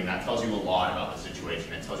they're moving, that tells you a lot about the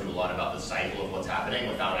situation. It tells you a lot about the cycle of what's happening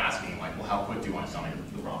without asking, like, well, how quick do you want to sell me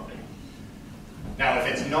the property? Now, if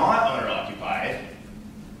it's not owner-occupied,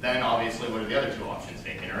 then obviously what are the other two options,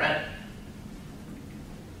 vacant or rent?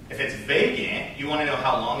 If it's vacant, you want to know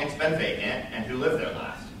how long it's been vacant and who lived there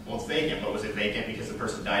last. Well, it's vacant, but was it vacant because the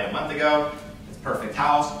person died a month ago? It's a perfect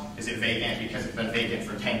house. Is it vacant because it's been vacant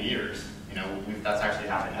for 10 years? That's actually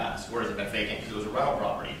happened to us. Or has it been vacant because it was a rental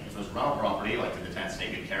property? If it was a rental property, like did the tenants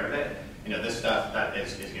take good care of it? This stuff that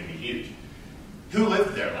is going to be huge. Who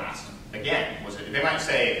lived there last? Again, they might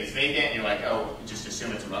say it's vacant, and you're like, oh, just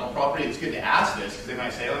assume it's a rental property. It's good to ask this because they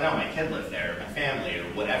might say, oh no, my kid lived there, or my family, or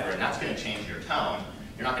whatever, and that's going to change your tone.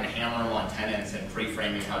 You're not going to hammer them on tenants and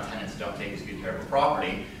pre-framing how tenants don't take as good care of a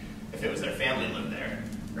property if it was their family lived there,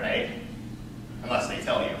 right? Unless they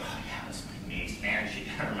tell you, oh yeah, that's my niece, man,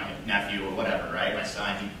 or my nephew, or whatever, right? My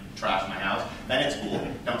son, he trashed my house. Then it's cool.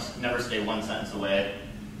 Never stay one sentence away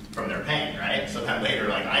from their pain, right? So then later,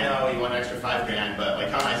 like, I know you want an extra $5,000, but like,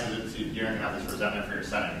 how nice is it you're gonna have this resentment for your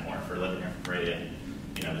son anymore for living here for free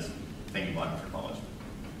and this thing you bought him for college.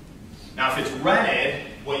 Now, if it's rented,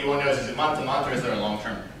 what you want to know is it month to month or is there a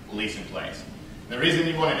long-term lease in place? And the reason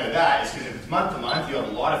you want to know that is because if it's month to month, you have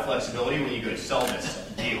a lot of flexibility when you go to sell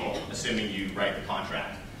this deal, assuming you write the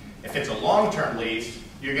contract. If it's a long-term lease,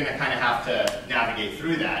 you're going to kind of have to navigate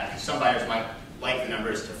through that because some buyers might like the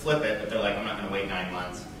numbers to flip it, but they're like, I'm not going to wait 9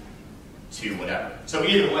 months. to whatever. So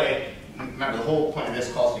either way, remember the whole point of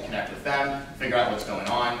this call is to connect with them, figure out what's going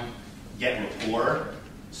on, get rapport.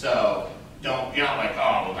 So you're not like,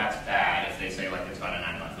 oh, well that's bad if they say like it's got a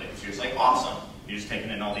 9-month lease. You're just like, awesome. You're just taking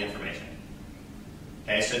in all the information.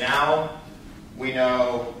 Okay, so now we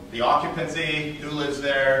know the occupancy, who lives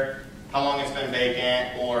there, how long it's been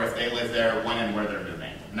vacant, or if they live there, when and where they're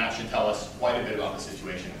moving. And that should tell us quite a bit about the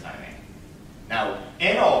situation and timing. Now,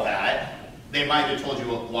 in all that, they might have told you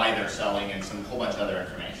why they're selling and some whole bunch of other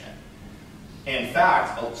information. In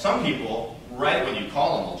fact, some people, right when you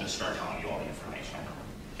call them, will just start telling you all the information.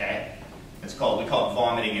 Okay? We call it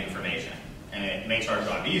vomiting information. And it makes our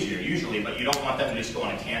job easier usually, but you don't want them to just go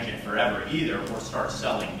on a tangent forever either or start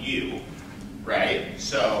selling you, right?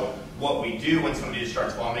 So what we do when somebody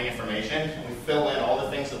starts vomiting information, we fill in all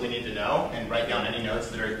the things that we need to know and write down any notes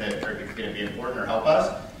that are going to be important or help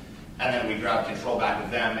us. And then we grab control back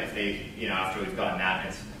of them if they, after we've gotten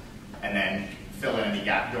that, and then fill in any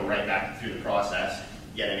gap, go right back through the process,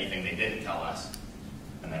 get anything they didn't tell us,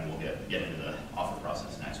 and then we'll get into the offer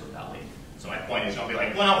process next with that lead. So my point is, don't be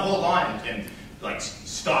like, well, no, hold on, and like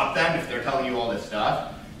stop them if they're telling you all this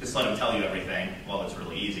stuff. Just let them tell you everything. Well, it's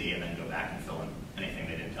really easy, and then go back and fill in anything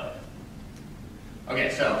they didn't tell you. Okay,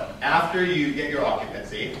 so after you get your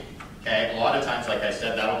occupancy, okay, a lot of times, like I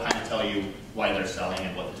said, that'll kind of tell you why they're selling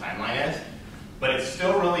and what the timeline is. But it's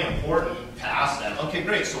still really important to ask them, okay,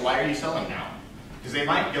 great, so why are you selling now? Because they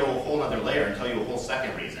might go a whole other layer and tell you a whole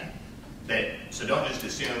second reason. So don't just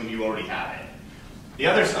assume you already have it. The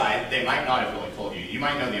other side, they might not have really told you. You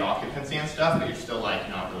might know the occupancy and stuff, but you're still like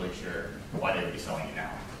not really sure why they would be selling it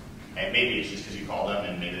now. And maybe it's just because you called them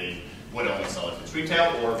and maybe they would only sell it if it's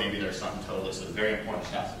retail, or maybe there's something totally, so it's very important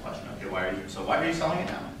to ask the question, okay, why are you selling it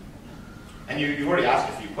now? And you've already asked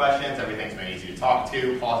a few questions, everything's been easy to talk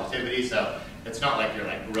to, positivity, so it's not like you're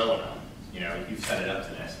like grilling them. You've set it up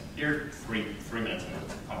to this. You're three minutes into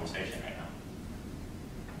the conversation right now.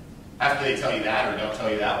 After they tell you that or don't tell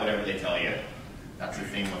you that, whatever they tell you, that's the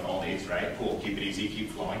thing with all these, right? Cool, keep it easy,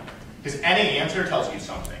 keep flowing. Because any answer tells you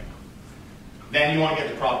something. Then you want to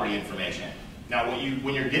get the property information. Now,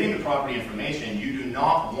 when you're getting the property information, you do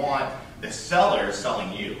not want the seller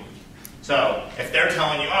selling you. So if they're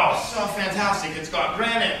telling you, oh, so fantastic, it's got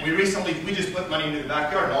granite, we just put money into the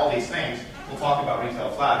backyard and all these things, we'll talk about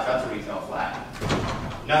retail flats, that's a retail flat.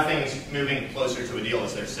 Nothing's moving closer to a deal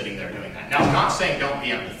as they're sitting there doing that. Now, I'm not saying don't be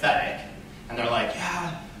empathetic. And they're like,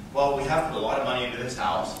 yeah, well, we have put a lot of money into this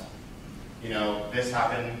house. This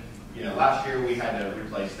happened, last year we had to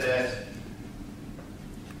replace this.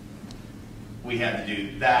 We had to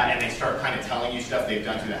do that, and they start kind of telling you stuff they've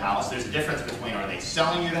done to the house. There's a difference between are they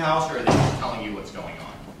selling you the house or are they just telling you what's going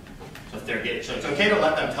on. So it's okay to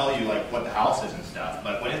let them tell you like what the house is and stuff,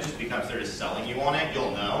 but when it just becomes they're just selling you on it,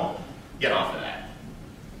 you'll know, get off of that.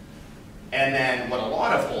 And then what a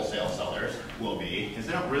lot of wholesale sellers will be is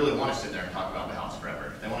they don't really want to sit there and talk about the house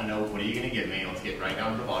forever. They want to know, what are you going to give me? Let's get right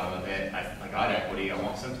down to the bottom of it. I got equity. I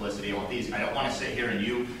want simplicity. I want these. I don't want to sit here and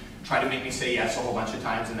you try to make me say yes a whole bunch of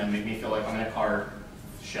times and then make me feel like I'm in a car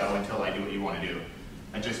show until I do what you want to do.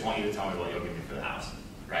 I just want you to tell me what you'll give me for the house,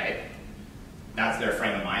 right? That's their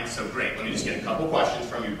frame of mind. So great. Let me just get a couple questions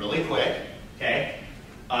from you really quick, okay?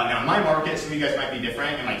 Now in my market, some of you guys might be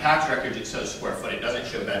different. In my tax records, it shows square foot. It doesn't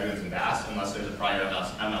show bedrooms and baths unless there's a prior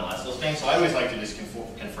MLS listing. So I always like to just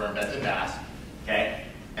confirm beds and baths, okay?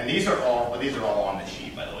 And these are all on the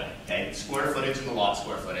sheet, by the way, okay? Square footage and the lot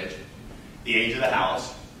square footage, the age of the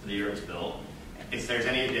house, the year it was built, if there's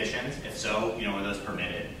any additions, if so, are those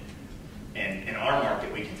permitted? And in our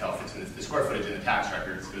market, we can tell if it's in the square footage in the tax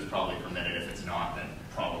records, it was probably permitted. If it's not, then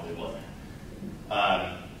probably wasn't.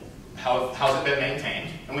 How's it been maintained?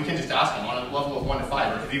 And we can just ask them on a level of 1 to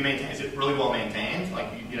 5, or is it really well maintained? Like,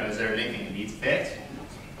 is there anything that needs fixed?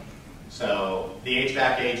 So the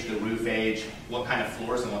HVAC age, the roof age, what kind of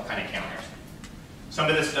floors and what kind of counters. Some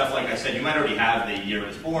of this stuff, like I said, you might already have the year it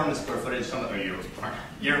was born, the square footage,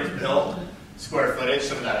 year it was built, square footage,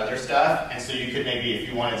 some of that other stuff. And so you could maybe, if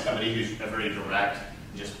you wanted somebody who's very direct,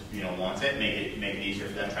 just wants it, make it easier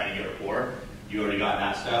for them trying to get rapport. You already got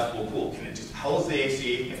that stuff. Well, cool. Can it just how's the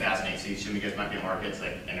AC? If it has an AC, some of you guys might be in markets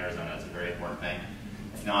like in Arizona, it's a very important thing.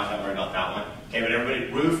 If not, don't worry about that one. Okay, but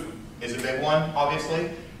everybody, roof is a big one, obviously.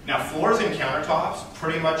 Now, floors and countertops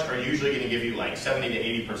pretty much are usually going to give you like 70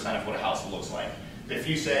 to 80% of what a house looks like. If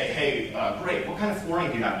you say, hey, great, what kind of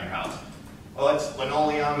flooring do you have in your house? Well, it's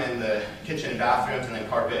linoleum in the kitchen and bathrooms and then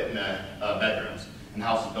carpet in the bedrooms. And the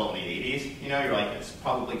house was built in the 80s. You're like, it's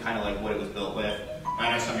probably kind of like what it was built with. I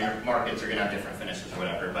know some of your markets are going to have different finishes or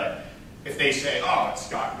whatever, but if they say, oh, it's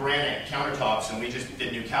got granite countertops and we just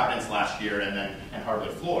did new cabinets last year and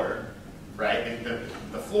hardwood floor, right?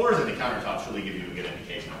 The floors and the countertops really give you a good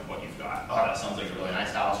indication of what you've got. Oh, that sounds like a really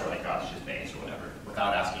nice house, or like, oh, it's just base or whatever,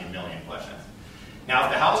 without asking a million questions. Now,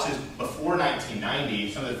 if the house is before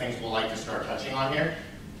 1990, some of the things we'll like to start touching on here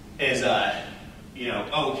is, you know,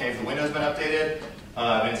 oh, okay, if the window's been updated,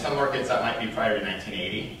 in some markets that might be prior to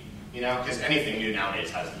 1980, you know, because anything new nowadays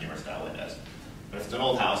has the newer style windows. But if it's an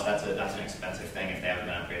old house, that's an expensive thing if they haven't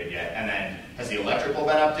been upgraded yet. And then, has the electrical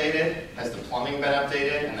been updated? Has the plumbing been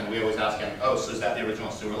updated? And then we always ask them, oh, so is that the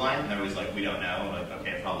original sewer line? And they're always like, we don't know. We're like,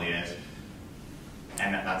 okay, it probably is.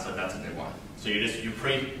 And that's a big one. So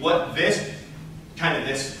what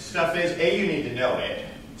this stuff is, A, you need to know it,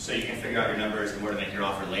 so you can figure out your numbers and where to make your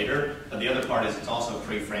offer later. But the other part is it's also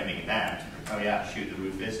pre-framing them. Oh yeah, shoot, the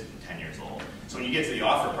roof is 10 years old. So when you get to the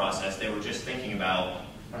offer process, they were just thinking about,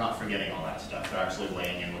 they're not forgetting all that stuff. They're actually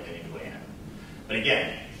weighing in what they need to weigh in. But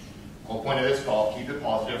again, the whole point of this call, keep it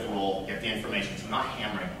positive, roll, get the information. So I'm not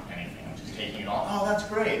hammering on anything. I'm just taking it all. Oh, that's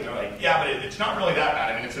great. And they're like, yeah, but it's not really that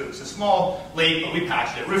bad. I mean, it's a small leak, but we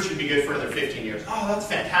patched it. Roof should be good for another 15 years. Oh, that's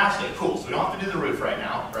fantastic. Cool. So we don't have to do the roof right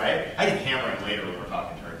now, right? I can hammer him later when we're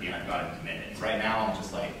talking turkey and I've got him committed. Right now, I'm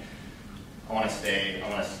just like, I want to stay.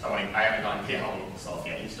 I haven't gotten paid all myself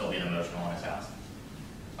yet. He's still being emotional on his house.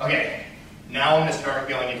 Okay. Now I'm going to start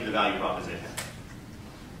going into the value proposition.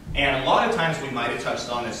 And a lot of times we might have touched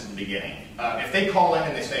on this at the beginning. If they call in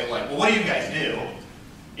and they say, like, well, what do you guys do?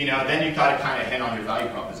 You know, then you've got to kind of hit on your value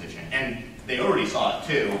proposition. And they already saw it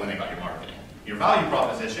too when they got your marketing. Your value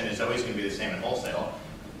proposition is always going to be the same in wholesale,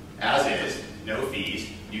 as is, no fees.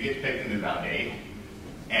 You get to pick the move-out date.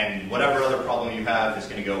 And whatever other problem you have is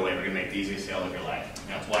going to go away. We're going to make the easiest sale of your life. And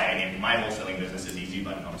that's why I named my wholesaling business as Easy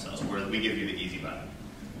Button Home Sales, where we give you the easy button.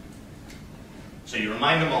 So you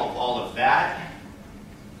remind them of all of that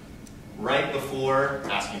right before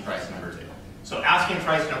asking price number 2. So asking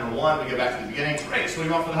price number 1, we go back to the beginning. Great, so what do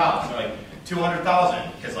you want for the house? They're like,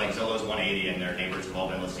 $200,000, because like Zillow's 180 and their neighbors have all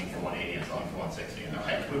been listing for 180 and selling for 160. And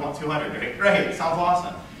they're like, we want 200. They're like, great, sounds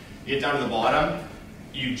awesome. You get down to the bottom,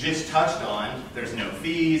 you just touched on, there's no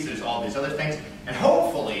fees, there's all these other things. And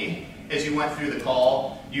hopefully, as you went through the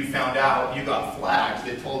call, you found out, you got flags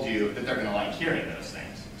that told you that they're going to like hearing those things.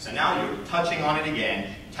 So now you're touching on it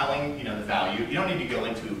again, telling the value. You don't need to go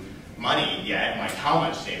into money yet, like how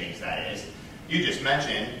much savings that is. You just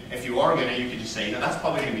mentioned, if you are going to, you could just say, that's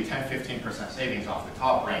probably going to be 10-15% savings off the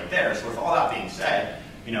top right there. So with all that being said,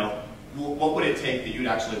 what would it take that you'd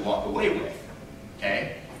actually walk away with?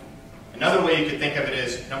 Okay? Another way you could think of it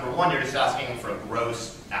is, number 1, you're just asking them for a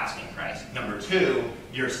gross asking price. Number 2,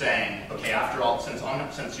 you're saying, okay, after all, since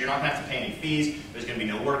you're not going to have to pay any fees, there's going to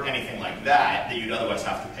be no work, anything like that you'd otherwise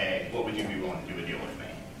have to pay, what would you be willing to do a deal with me?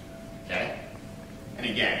 Okay? And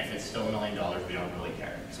again, if it's still $1 million, we don't really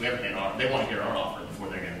care. So they want to hear our offer before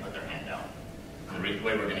they're going to put their hand down. And the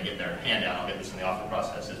way we're going to get their hand down, I'll get this in the offer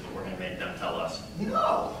process, is that we're going to make them tell us,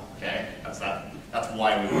 no. Okay? That's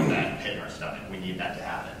why we want that hit in our stomach. We need that to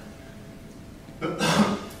happen.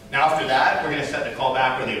 Now after that, we're going to set the call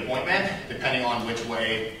back or the appointment, depending on which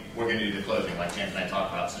way we're going to do the closing, like James and I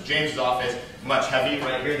talked about. So James' office, much heavy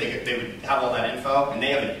right here. They would have all that info, and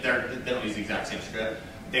they don't use the exact same script.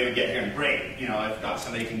 They would get here and great. If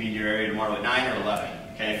somebody can be in your area tomorrow at 9 or 11.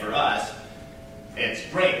 Okay, for us, it's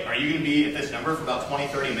great. Are you going to be at this number for about 20,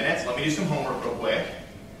 30 minutes? Let me do some homework real quick.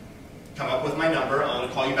 Come up with my number. I'm going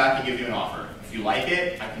to call you back and give you an offer. If you like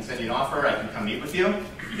it, I can send you an offer. I can come meet with you.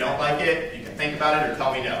 If you don't like it, you can think about it or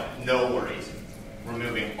tell me no. No worries.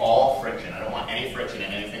 Removing all friction. I don't want any friction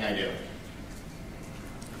in anything I do.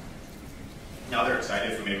 Now they're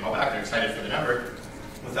excited for me to call back. They're excited for the number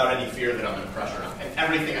without any fear that I'm going to pressure them. And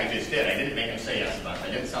everything I just did, I didn't make them say yes a bunch.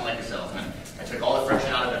 I didn't sound like a salesman. I took all the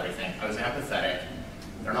friction out of everything. I was empathetic.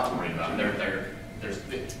 They're not worried about it.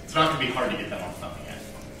 It's not going to be hard to get them on the phone again.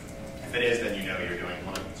 If it is, then you know you're doing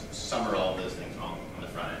some or all of those things wrong on the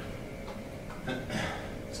front end.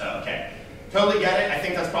 So, okay. Totally get it. I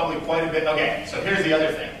think that's probably quite a bit. Okay, so here's the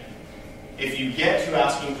other thing. If you get to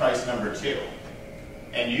asking price number 2,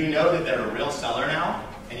 and you know that they're a real seller now,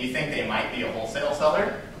 and you think they might be a wholesale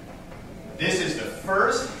seller, this is the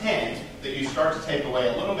first hint that you start to take away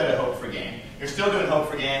a little bit of hope for gain. You're still doing hope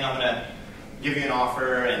for gain. I'm going to give you an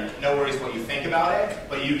offer, and no worries what you think about it,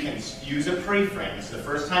 but you can use a pre-frame. It's the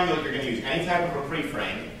first time you're going to use any type of a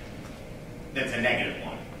pre-frame that's a negative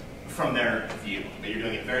one from their view, but you're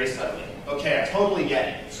doing it very subtly. Okay, I totally get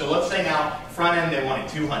it. So let's say now, front end they wanted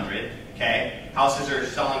 200, okay? Houses are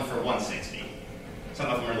selling for 160. Some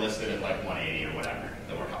of them are listed at like 180 or whatever,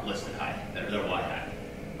 that were listed high, they're wide high.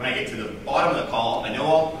 When I get to the bottom of the call, I know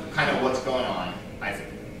all kind of what's going on. I've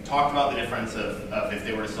talked about the difference of if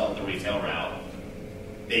they were to sell at the retail route.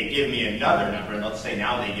 They give me another number, and let's say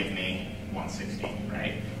now they give me 160,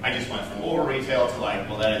 right? I just went from over retail to like,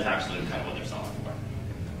 well, that is actually kind of what they're selling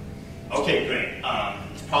for. Okay, great.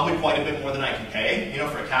 It's probably quite a bit more than I can pay,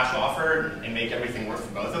 for a cash offer and make everything work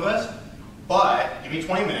for both of us. But give me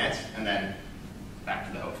 20 minutes and then back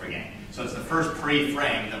to the hope for gain. So it's the first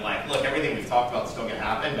pre-frame that like, look, everything we've talked about is still going to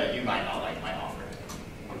happen, but you might not like my offer.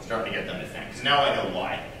 I'm starting to get them to think, because now I know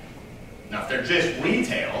why. Now, if they're just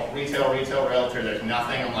retail realtor, there's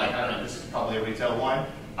nothing. I'm like, I don't know, this is probably a retail one.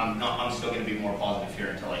 I'm still going to be more positive here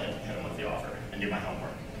until I hit them with the offer and do my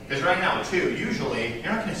homework. Because right now, too, usually,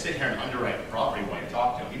 you're not going to sit here and underwrite the property while you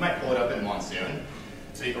talk to them. You might pull it up in Monsoon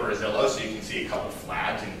or Zillow so you can see a couple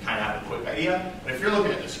flags and kind of have a quick idea. But if you're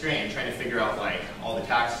looking at the screen, trying to figure out like all the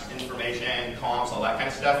tax information, comps, all that kind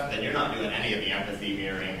of stuff, then you're not doing any of the empathy,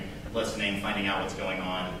 mirroring, listening, finding out what's going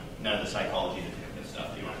on, none of the psychology, detective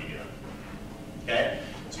stuff that you want to be doing. Okay?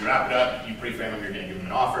 So you wrap it up, you pre-frame them, you're going to give them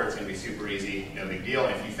an offer, it's going to be super easy, no big deal.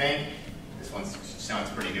 And if you think this one sounds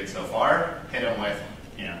pretty good so far, hit them with,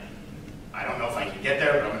 I don't know if I can get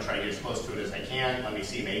there, but I'm going to try to get as close to it as I can. Let me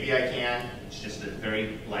see, maybe I can. It's just a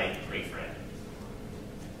very light pre-frame.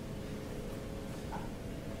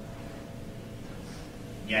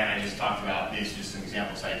 Again, I just talked about these, just some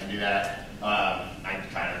examples how you can do that. I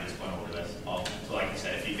kind of just went over this. So like I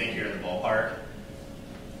said, if you think you're in the ballpark,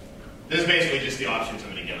 this is basically just the options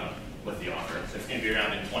I'm going to give them with the offer. So it's going to be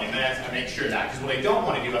around in 20 minutes. I make sure that, because what I don't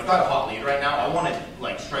want to do, I've got a hot lead right now. I want to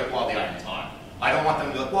like strike while the iron's hot. I don't want them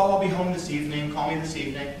to be like, well, I'll be home this evening, call me this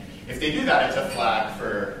evening. If they do that, it's a flag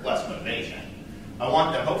for less motivation. I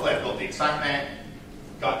want them, hopefully I've built the excitement,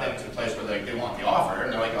 got them to a place where they want the offer,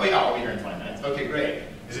 and they're like, oh yeah, I'll be here in 20 minutes. Okay, great.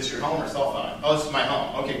 Is this your home or cell phone? Oh, this is my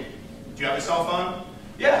home. Okay, do you have a cell phone?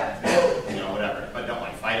 Yeah. Whatever. But don't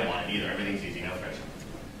like fight them on it either. Everything's easy, no friction.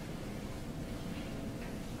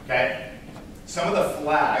 Okay? Some of the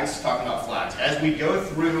flags, talking about flags, as we go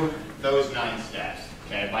through those 9 steps,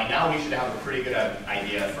 okay, by now we should have a pretty good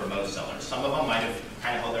idea for most sellers. Some of them might have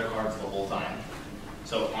kind of held their cards the whole time.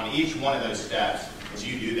 So on each one of those steps, as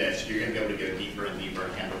you do this, you're going to be able to go deeper and deeper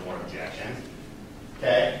and handle more objections.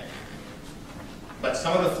 Okay? But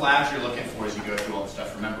some of the flags you're looking for as you go through all the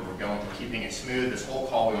stuff, remember, we're keeping it smooth. This whole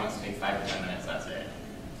call, we want it to take 5 to 10 minutes, that's it.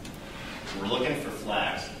 We're looking for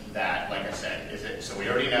flags that, like I said, so we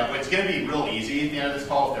already know, it's going to be real easy at the end of this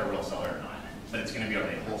call if they're a real seller or not. But it's going to be, are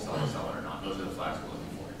they a wholesale seller or not? Those are the flags we're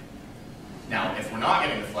looking for. Now, if we're not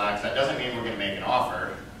getting the flags, that doesn't mean we're going to make an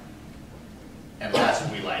offer unless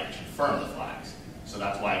we confirm the flags. So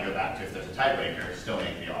that's why I go back to, if there's a tiebreaker, still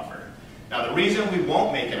make the offer. Now, the reason we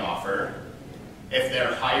won't make an offer if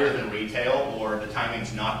they're higher than retail or the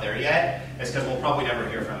timing's not there yet is because we'll probably never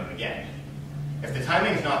hear from them again. If the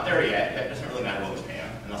timing's not there yet, that doesn't really matter what we pay them,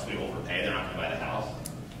 unless we overpay, they're not going to buy the house.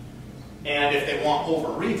 And if they want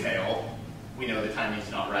over retail, we know the timing's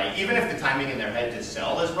not right. Even if the timing in their head to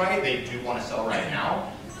sell is right, they do want to sell right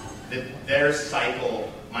now, their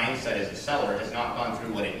cycle mindset as a seller has not gone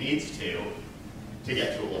through what it needs to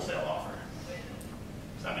get to a wholesale offer.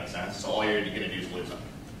 Does that make sense? So all you're going to do is lose them.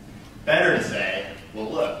 Better to say, well,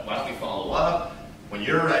 look, why don't we follow up? When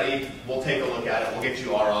you're ready, we'll take a look at it. We'll get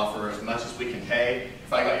you our offer as much as we can pay.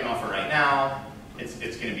 If I got you an offer right now, it's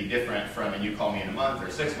going to be different from, and you call me in a month or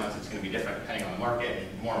 6 months, it's going to be different depending on the market,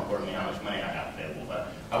 and more importantly, how much money I have available.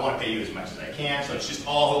 But I want to pay you as much as I can, so it's just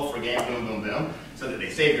all hope for gain, boom, boom, boom, so that they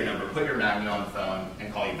save your number, put your magnet on the phone,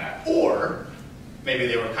 and call you back. Or maybe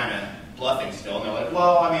they were kind of bluffing still, and they're like,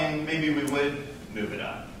 well, I mean, maybe we would move it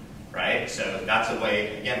up, right? So that's a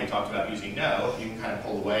way, again, we talked about using no. You can kind of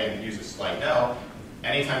pull away and use a slight no.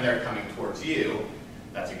 Anytime they're coming towards you,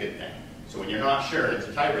 that's a good thing. So when you're not sure, it's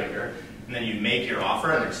a tiebreaker, and then you make your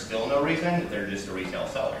offer and there's still no reason, they're just a retail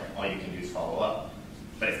seller. All you can do is follow up.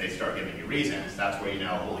 But if they start giving you reasons, that's where you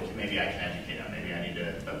know, holy, maybe I can educate them. Maybe I need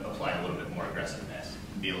to apply a little bit more aggressiveness,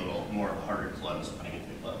 be a little more of a harder close when I get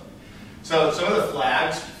to the close. So some of the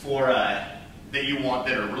flags for that you want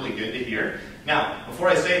that are really good to hear. Now, before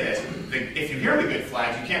I say this, if you hear the good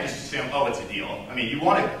flags, you can't just assume, oh, it's a deal. I mean, you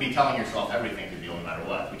want to be telling yourself everything's a deal no matter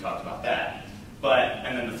what. We talked about that.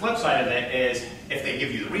 And then the flip side of it is, if they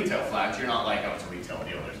give you the retail flags, you're not like, oh, it's a retail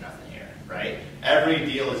deal, there's nothing here, right? Every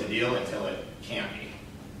deal is a deal until it can't be.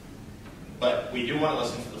 But we do want to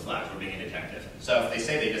listen to the flags. We're being a detective. So if they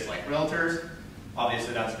say they dislike realtors,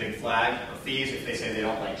 obviously that's a big flag. Or fees, if they say they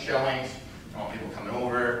don't like showings, don't want people coming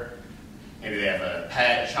over, maybe they have a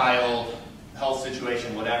pet, child, health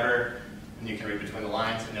situation, whatever, and you can read between the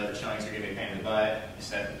lines and know that showings are going to be a pain in the butt. You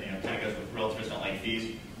said, kind of goes with realtors don't like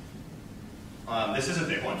fees. This is a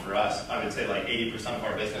big one for us. I would say like 80% of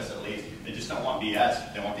our business at least, they just don't want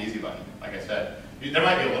BS. They want the easy button. Like I said, there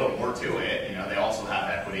might be a little more to it. They also have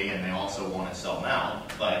equity and they also want to sell now,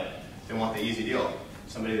 but They want the easy deal.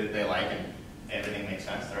 Somebody that they like and everything makes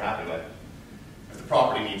sense, they're happy with. If the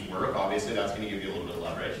property needs work, obviously that's going to give you a little bit of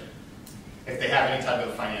leverage. If they have any type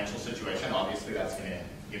of financial situation, obviously that's going to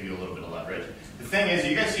give you a little bit of leverage. The thing is,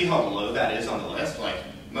 you guys see how low that is on the list? Like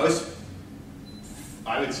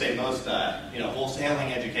I would say most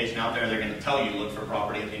wholesaling education out there, they're going to tell you look for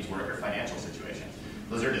property that needs work or financial situations.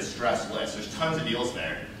 Those are distressed lists. There's tons of deals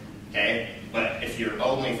there, okay? But if you're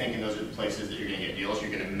only thinking those are the places that you're going to get deals,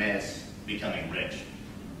 you're going to miss becoming rich.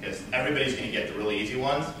 Because everybody's going to get the really easy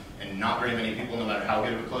ones, and not very many people, no matter how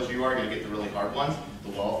good of a closer you are, are going to get the really hard ones. The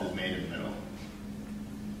wealth is made in the middle.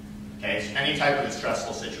 Okay, so any type of a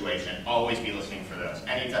stressful situation, always be listening for those.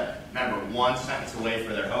 Remember, one sentence away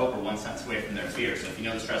from their hope or one sentence away from their fear. So if you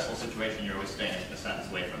know the stressful situation, you're always staying a sentence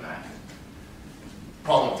away from that.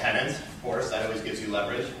 Problem tenants, of course, that always gives you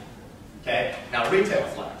leverage. Okay, now retail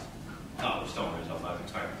flags. No, we're still on retail flags, I'm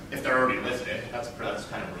sorry. If they're already listed, that's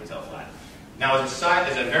kind of a retail flag. Now, as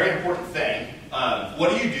a very important thing, what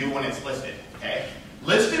do you do when it's listed? Okay,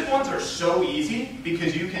 listed ones are so easy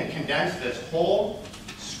because you can condense this whole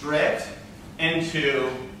script into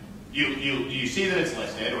you see that it's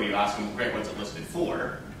listed, or you ask them, great, what's it listed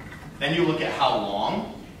for? Then you look at how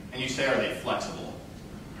long, and you say, are they flexible?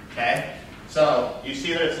 Okay, so you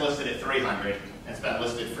see that it's listed at 300. It's been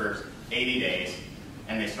listed for 80 days,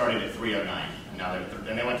 and they started at 309. And now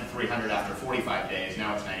they went to 300 after 45 days.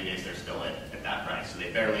 Now it's 90 days. They're still at that price, so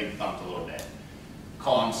they barely bumped a little bit.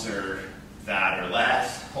 Comps are that or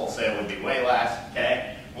less. Wholesale would be way less.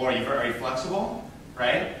 Okay, or are you very flexible?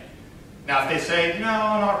 Right? Now, if they say, no,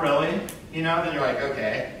 not really, then you're like,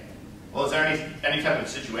 okay, well, is there any type of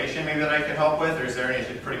situation maybe that I could help with, or is there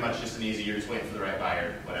pretty much just an easy, you're just waiting for the right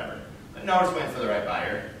buyer, whatever. But no, we're just waiting for the right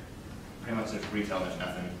buyer. Pretty much there's retail, there's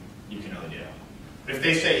nothing you can really do. But if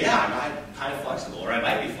they say, yeah, I'm kind of flexible, or I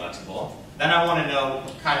might be flexible, then I want to know,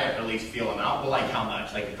 kind of at least feel them out. Well, like how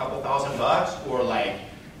much? Like a couple $1,000, or like,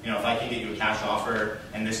 if I can get you a cash offer,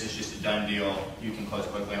 and this is just a done deal, you can close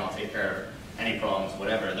quickly, and I'll take care of any problems,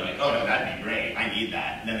 whatever. They're like, oh no, that'd be great. I need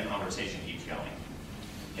that. And then the conversation keeps going.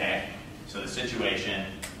 Okay? So the situation,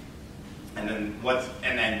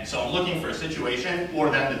 so I'm looking for a situation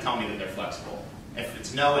or them to tell me that they're flexible. If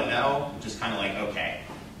it's no and no, just kind of like, okay,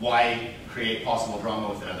 why create possible drama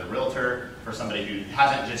with another realtor for somebody who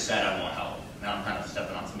hasn't just said, I want help? Now I'm kind of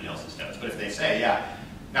stepping on somebody else's toes. But if they say, yeah,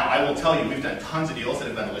 now I will tell you, we've done tons of deals that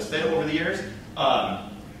have been listed over the years.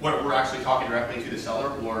 Where we're actually talking directly to the seller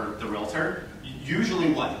or the realtor. Usually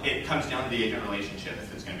it comes down to the agent relationship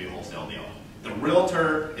if it's going to be a wholesale deal. The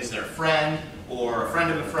realtor is their friend or a friend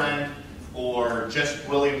of a friend, or just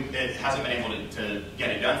really it hasn't been able to get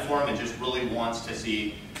it done for them and just really wants to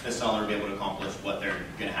see the seller be able to accomplish what they're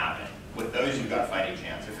going to happen. With those, you've got a fighting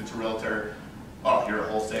chance. If it's a realtor, oh, you're a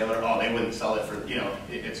wholesaler, oh, they wouldn't sell it for,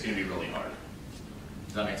 it's going to be really hard.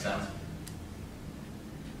 Does that make sense?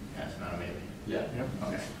 Yeah, it's not a maybe. Yeah.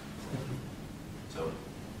 Okay. So,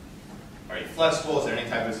 are you flexible? Is there any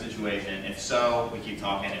type of situation? If so, we keep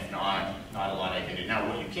talking. If not, not a lot I can do. Now,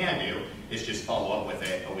 what you can do is just follow up with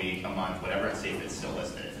it a week, a month, whatever, and see if it's still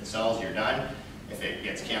listed. If it sells, you're done. If it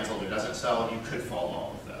gets canceled or doesn't sell, you could follow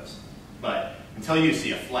up with those. But until you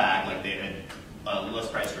see a flag, like they had a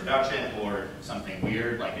list price reduction or something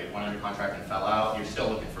weird, like it went under contract and fell out, you're still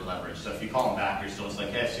looking for leverage. So if you call them back, you're still just like,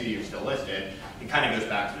 hey, I see you're still listed. It kind of goes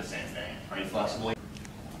back to the same thing. Are you flexible?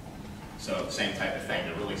 So same type of thing.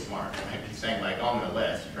 They're really smart. They might be saying like, oh, I'm going to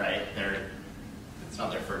list, right? It's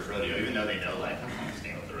not their first rodeo, even though they know like, I'm not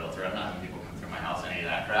staying with the realtor. I'm not having people come through my house, any of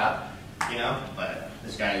that crap, But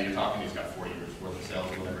this guy that you're talking to, he's got 40 years worth of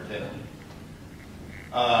sales or whatever too.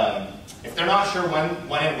 If they're not sure when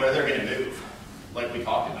and where they're going to move, like we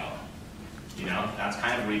talked about, that's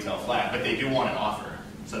kind of a retail flag, but they do want an offer.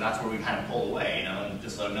 So that's where we kind of pull away, and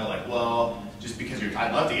just let them know, like, well, just because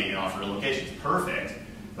I'd love to get you an offer, the location's perfect,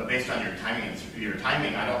 but based on your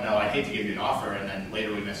timing, I don't know, I'd hate to give you an offer, and then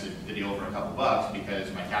later we miss the deal for a couple bucks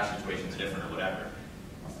because my cash situation's different or whatever.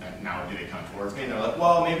 And now do they come towards me and they're like,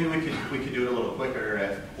 well, maybe we could do it a little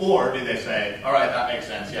quicker, or do they say, all right, that makes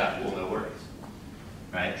sense, yeah, cool, no worries.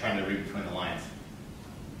 Right? Trying to read between the lines.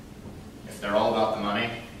 If they're all about the money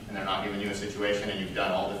and they're not giving you a situation and you've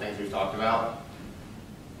done all the things we've talked about,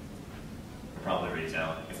 they're probably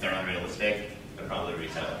retail. If they're unrealistic, they're probably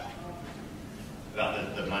retail.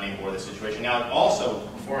 About the money or the situation. Now, also,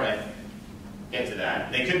 before I get to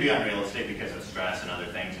that, they could be unrealistic because of stress and other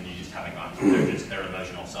things, and you just haven't gone through their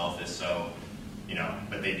emotional self is so,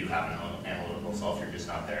 but they do have an analytical self, you're just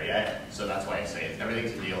not there yet. So that's why I say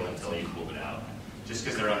everything's a deal until you pull it out. Just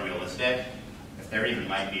because they're unrealistic, if there even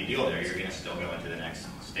might be a deal there, you're going to still go into the next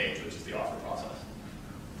stage, which is the offer process.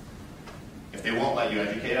 If they won't let you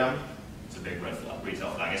educate them, It's a big red flag, retail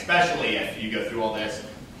flag, especially if you go through all this,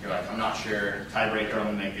 you're like, I'm not sure, tiebreaker, I'm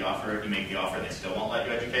gonna make the offer, you make the offer, they still won't let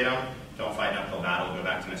you educate them. Don't fight an uphill battle, go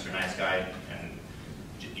back to Mr. Nice Guy and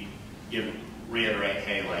reiterate,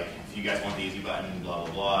 hey, like, if you guys want the easy button, blah,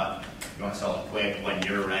 blah, blah, you wanna sell it quick, when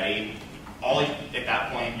you're ready, at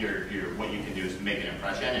that point, what you can do is make an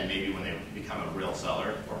impression, and maybe when they become a real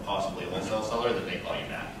seller, or possibly a wholesale seller, that they call you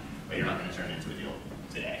back. But you're not gonna turn it into a deal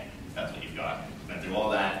today. That's what you've got. Went through all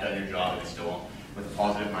that, done your job, and they still won't, with a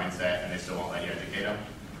positive mindset, and they still won't let you educate them.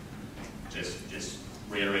 Just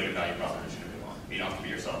reiterate your value proposition if you want. You don't have to be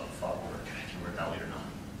yourself to follow work. I can work out later on.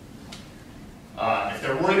 If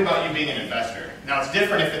they're worried about you being an investor, now it's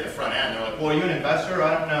different if at the front end they're like, well, are you an investor?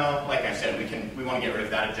 I don't know. Like I said, we want to get rid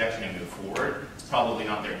of that objection and move forward. It's probably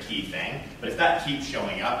not their key thing. But if that keeps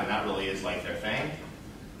showing up and that really is like their thing,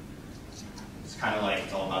 it's kind of like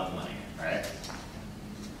it's all about the money, right?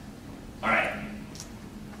 All right.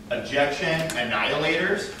 Objection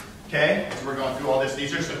annihilators. Okay, as we're going through all this,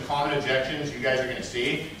 these are some common objections you guys are going to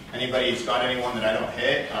see. Anybody who's got anyone that I don't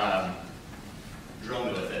hit, drill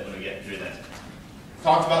me with it when we get through this.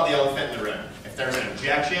 Talked about the elephant in the room. If there's an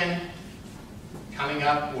objection coming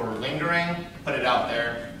up or lingering, put it out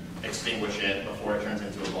there, extinguish it before it turns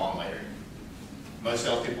into a long later. Most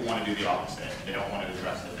salespeople want to do the opposite. They don't want to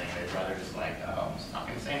address the thing. They'd rather just like, oh, I'm just not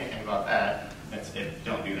going to say anything about that.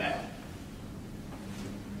 Don't do that.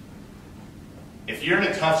 If you're in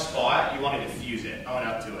a tough spot, you want to diffuse it, own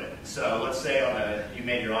up to it. So let's say you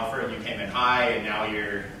made your offer and you came in high, and now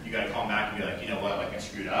you got to call back and be like, you know what, like I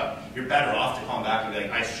screwed up. You're better off to call back and be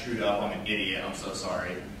like, I screwed up, I'm an idiot, I'm so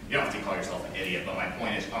sorry. You don't have to call yourself an idiot, but my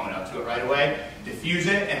point is own up to it right away, diffuse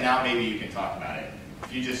it, and now maybe you can talk about it.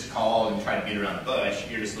 If you just call and try to beat around the bush,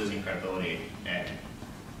 you're just losing credibility and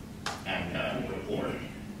rapport.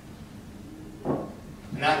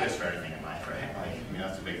 And that goes for everything in life, right? Like, I mean,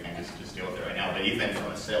 that's a big thing, just deal with it right now. But even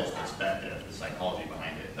from a sales perspective, the psychology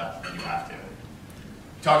behind it, that's what you have to.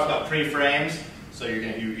 We talked about pre-frames. So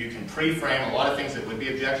you can pre-frame a lot of things that would be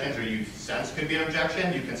objections or you sense could be an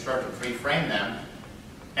objection. You can start to pre-frame them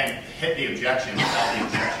and hit the objection without the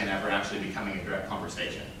objection ever actually becoming a direct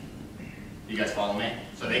conversation. You guys follow me?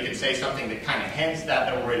 So they could say something that kind of hints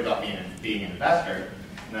that they're worried about being an investor,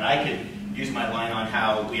 and then I could use my line on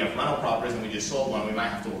how we have rental properties and we just sold one. We might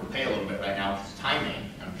have to overpay a little bit right now because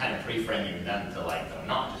timing. I'm kind of pre-framing them to like that I'm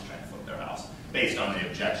not just trying to flip their house based on the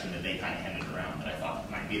objection that they kind of hinted around that I thought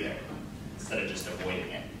might be there, instead of just avoiding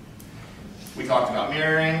it. We talked about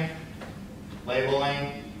mirroring,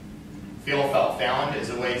 labeling. Feel, felt, found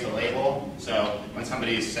is a way to label. So when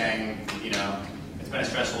somebody's saying, you know, it's been a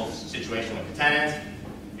stressful situation with the tenant,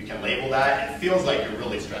 you can label that. It feels like you're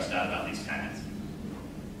really stressed out about these tenants.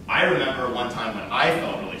 I remember one time when I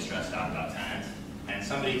felt really stressed out about tenants, and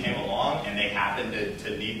somebody came along and they happened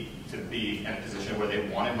to need to be in a position where they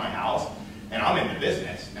wanted my house, and I'm in the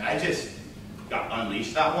business, and I just got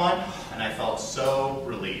unleashed that one, and I felt so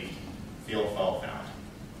relieved. Feel, felt, found.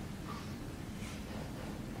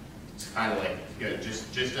 It's kind of like, you know,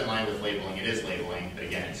 just in line with labeling. It is labeling, but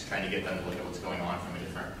again, it's trying to get them to look at what's going on from a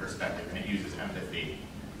different perspective, and it uses empathy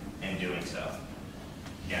in doing so.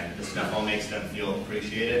 Again, this stuff all makes them feel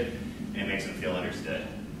appreciated, and it makes them feel understood.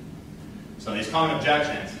 So these common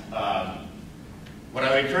objections, what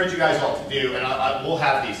I would encourage you guys all to do, and we'll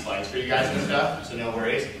have these slides for you guys and stuff, so no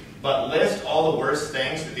worries, but list all the worst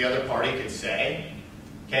things that the other party could say,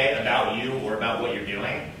 okay, about you or about what you're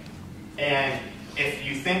doing. And if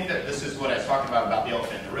you think that this is what I was talking about the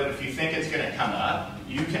elephant in the room, if you think it's going to come up,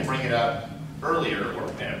 you can bring it up earlier or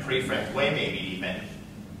in a pre-framed way maybe even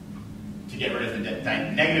to get rid of the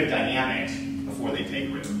negative dynamics before they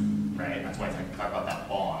take root, right? That's why I talk about that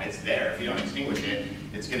bomb. It's there. If you don't extinguish it,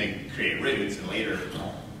 it's going to create roots and later,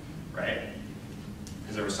 right?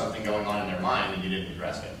 Because there was something going on in their mind and you didn't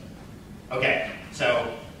address it. Okay,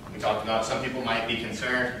 so we talked about some people might be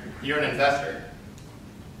concerned. You're an investor.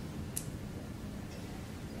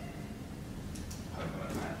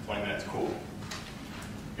 20 minutes, cool.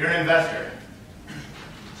 You're an investor.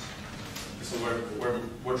 So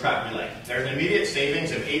we're tracking like there's an immediate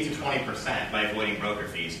savings of 8 to 20% by avoiding broker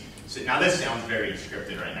fees. So now this sounds very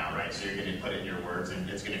scripted right now, right? So you're going to put in your words and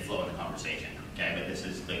it's going to flow in the conversation, okay? But this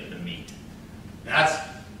is like the meat. And that's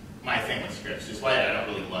my thing with scripts. Just why I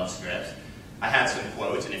don't really love scripts. I had some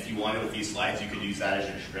quotes, and if you wanted with these slides, you could use that as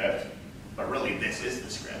your script. But really, this is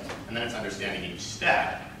the script. And then it's understanding each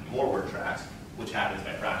step, more word tracks, which happens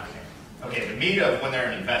by practicing. Okay, the meat of when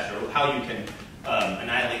they're an investor, how you can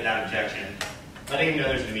annihilate that objection, letting them know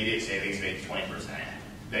there's an immediate savings of 8 to 20%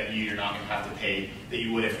 that you're not going to have to pay that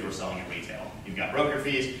you would if you were selling at retail. You've got broker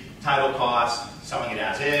fees, title costs, selling it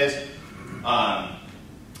as is,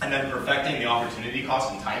 And then perfecting the opportunity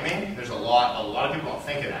cost and timing. There's a lot of people don't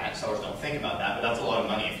think of that. Sellers don't think about that, but that's a lot of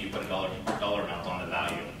money if you put a dollar amount on the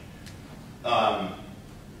value.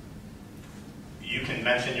 You can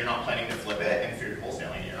mention you're not planning to flip it, and if you're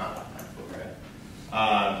wholesaling, you're not planning to flip it.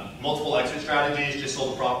 Multiple exit strategies. Just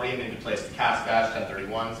sold the property and need to place the cash batch.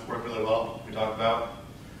 1031s work really well. We talked about.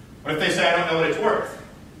 What if they say I don't know what it's worth?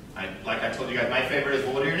 Like I told you guys, my favorite is,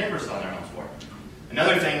 well, what are your neighbors selling their homes for?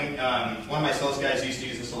 Another thing, one of my sales guys used to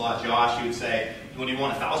use this a lot, Josh. He would say, well, do you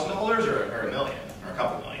want $1,000 or $1 million or a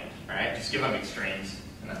couple million? All right, just give them extremes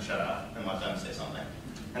and then shut up and let them say something.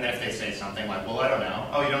 And then if they say something like, well, I don't know.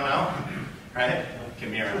 Oh, you don't know? Right?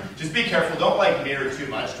 Can mirror. Just be careful. Don't like mirror too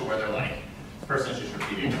much to where they're like, the person's just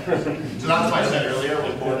repeating it. So that's why I said earlier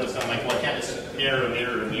with board with something like, well, I can't just mirror,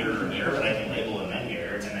 but I can label and then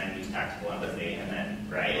mirror and then use tactical empathy and then,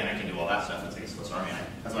 right? And I can do all that stuff. It's like a Swiss Army knife.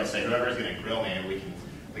 That's why I say whoever's going to grill me,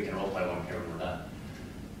 we can role play one here when we're done.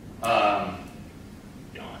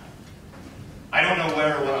 I don't know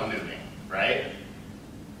where or when I'm moving, right?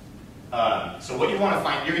 So what you want to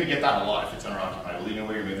find, you're going to get that a lot if it's owner occupied. Will you know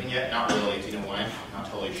where you're moving yet? Not really. Do you know when? Not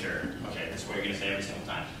totally sure. Okay, that's what you're going to say every single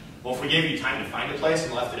time. Well, if we gave you time to find a place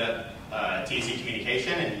and left it up to easy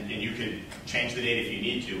communication, and you could change the date if you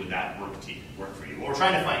need to, would that work for you? What we're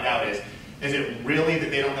trying to find out is it really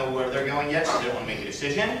that they don't know where they're going yet, so they don't want to make a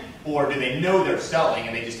decision? Or do they know they're selling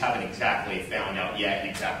and they just haven't exactly found out yet and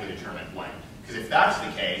exactly determined when? Because if that's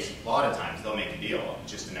the case, a lot of times they'll make a deal,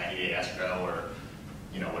 just a 90-day escrow or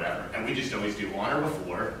whatever. And we just always do on or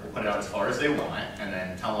before. We'll put it out as far as they want and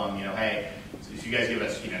then tell them, hey, so if you guys give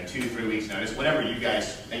us 2-3 weeks notice, whatever you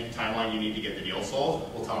guys think timeline you need to get the deal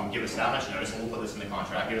sold, we'll tell them, give us that much notice and we'll put this in the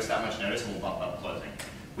contract. Give us that much notice and we'll bump up closing.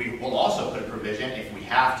 We will also put a provision if we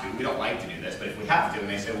have to. We don't like to do this, but if we have to, and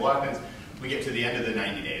they say, well, what happens we get to the end of the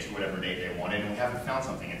 90 days, or whatever date they wanted, and we haven't found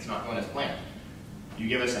something, it's not going as planned. You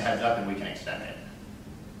give us a heads up and we can extend it.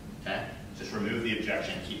 Okay? Just remove the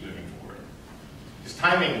objection and keep moving forward. Because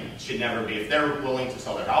timing should never be, if they're willing to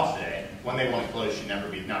sell their house today, when they want to close should never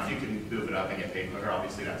be. Now, if you can move it up and get paid quicker,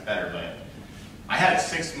 obviously that's better, but I had a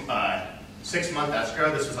six-month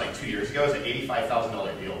escrow. This was like 2 years ago. It was an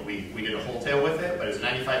 $85,000 deal. We did a wholesale with it, but it was a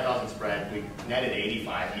 $95,000 spread. We netted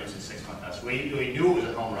 85, and it was a 6-month escrow. We knew it was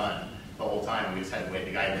a home run the whole time. We just had to wait.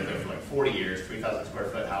 The guy lived there for like 40 years, 3,000 square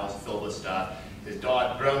foot house filled with stuff. His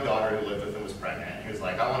grown daughter who lived with him was pregnant. He was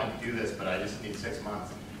like, I wanted to do this, but I just need 6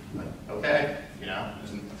 months. I'm like, okay,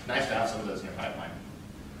 it's nice to have some of those in your pipeline.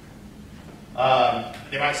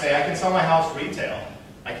 They might say, I can sell my house retail.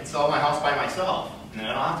 I can sell my house by myself, and then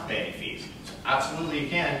I don't have to pay any fees. Absolutely you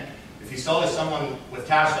can. If you sell to someone with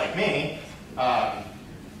cash like me, I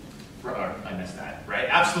missed that, right?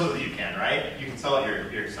 Absolutely you can, right? You can sell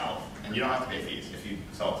it yourself, and you don't have to pay fees if you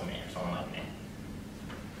sell it to me or someone like me.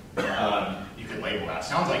 You could label that.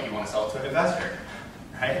 Sounds like you want to sell it to an investor,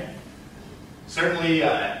 right? Certainly,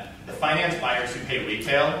 the finance buyers who pay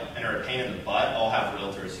retail and are a pain in the butt all have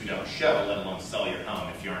realtors who don't show, let alone sell your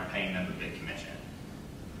home if you aren't paying them a big commission.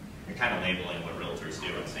 You're kind of labeling what realtors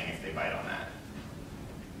do and saying if they bite on that.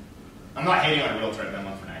 I'm not hating on a realtor. I've been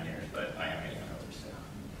one for 9 years, but I am hating on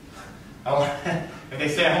realtors too. If they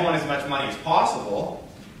say I want as much money as possible,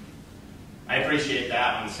 I appreciate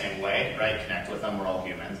that in the same way, right? Connect with them. We're all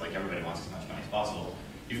humans. Like everybody wants as much money as possible.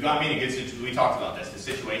 You've got me in a good situation. We talked about this,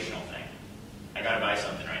 the situational thing. I got to buy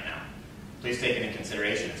something right now. Please take into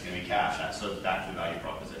consideration it's going to be cash. So back to the value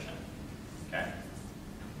proposition. Okay.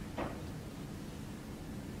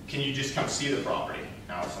 Can you just come see the property?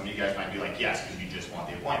 Now, some of you guys might be like, yes, because you just want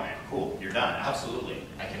the appointment. Cool, you're done. Absolutely.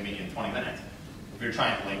 I can meet you in 20 minutes. If you're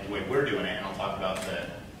trying to, like the way we're doing it, and I'll talk about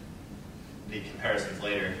the comparisons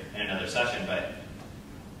later in another session, but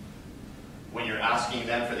when you're asking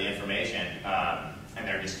them for the information, and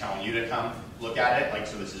they're just telling you to come look at it, like,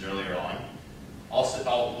 so this is earlier on,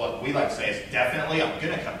 what we like to say is definitely I'm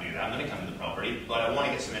going to come do that. I'm going to come to the property, but I want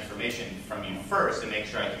to get some information from you first and make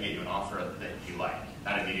sure I can get you an offer that you like.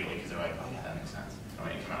 Not immediately, because they're like, oh yeah, that makes sense. I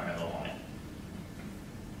want you to come out in the middle on it.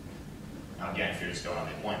 Now again, if you're just going on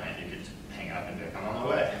the appointment, you could hang up and come on the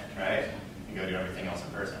way, right? And go do everything else in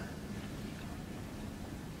person.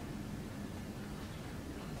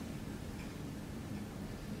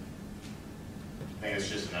 I think it's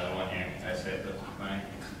just another one here. I said the money.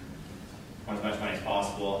 Want as much money as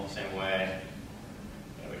possible, same way.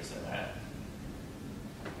 Yeah, we just said that.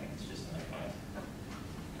 I think it's just another point.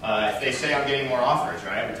 If they say I'm getting more offers,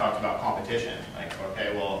 right? We talked about competition. Like,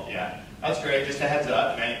 okay, well, yeah, that's great. Just a heads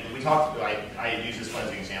up. I use this one as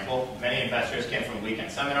an example. Many investors came from a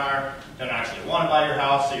weekend seminar, don't actually want to buy your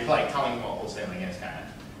house, so you're like telling them what wholesaling is kind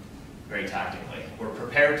of. very tactically. We're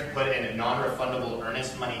prepared to put in a non-refundable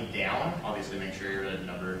earnest money down. Obviously, make sure you're at a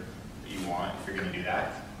number that you want if you're going to do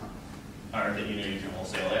that, or that you know you can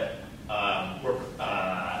wholesale it.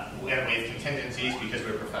 We have waive contingencies because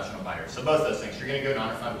we're professional buyers. So both those things. You're going to go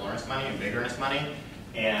non-refundable earnest money and big earnest money,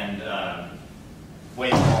 and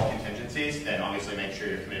waive all contingencies. Then obviously make sure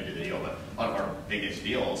you're committed to the deal. But a lot of our biggest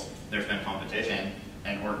deals, there's been competition,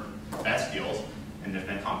 and we're best deals. And there's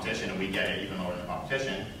been competition, and we get it even lower than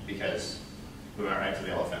competition because we went right to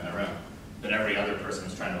the elephant in the room that every other person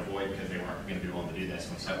was trying to avoid because they weren't going to be willing to do this,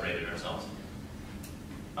 and we separated ourselves.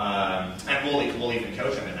 And we'll even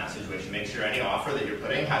coach them in that situation. Make sure any offer that you're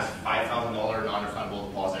putting has $5,000 non-refundable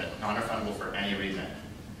deposit, non-refundable for any reason.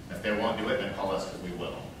 If they won't do it, then call us because we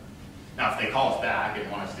will. Now, if they call us back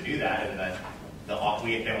and want us to do that, and that they want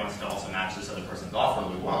us to also match this other person's offer,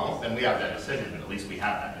 and we won't, then we have that decision, but at least we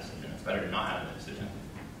have that decision. It's better to not have that decision.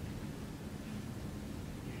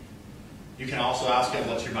 You can also ask them,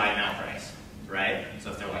 what's your buy now price, right? So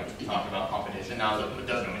if they're like talking about competition, now it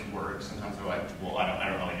doesn't always work. Sometimes they're like, well, I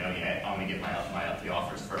don't really know yet. I'm gonna get the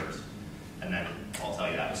offers first, and then I'll tell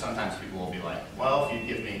you that. But sometimes people will be like, well, if you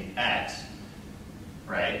give me X,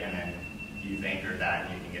 right, and then you've anchored that,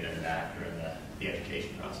 and you can get into that during the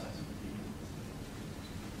education process.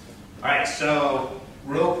 All right, so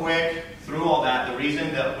real quick, through all that, the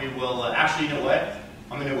reason that we will, actually, you know what?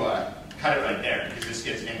 I'm going to cut it right there because this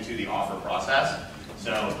gets into the offer process.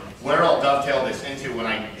 So where I'll dovetail this into when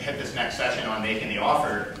I hit this next session on making the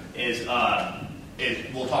offer is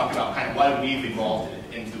we'll talk about kind of why we've evolved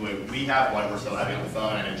into what we have, why we're so heavy on the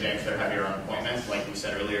phone. I know James, they're heavier on appointments. Like we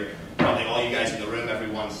said earlier, probably all you guys in the room,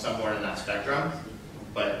 everyone's somewhere in that spectrum.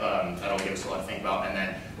 But that'll give us a lot to think about. And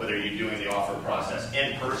then whether you're doing the offer process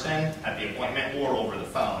in person at the appointment or over the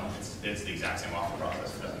phone, it's the exact same offer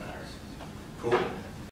process. It doesn't matter. Cool.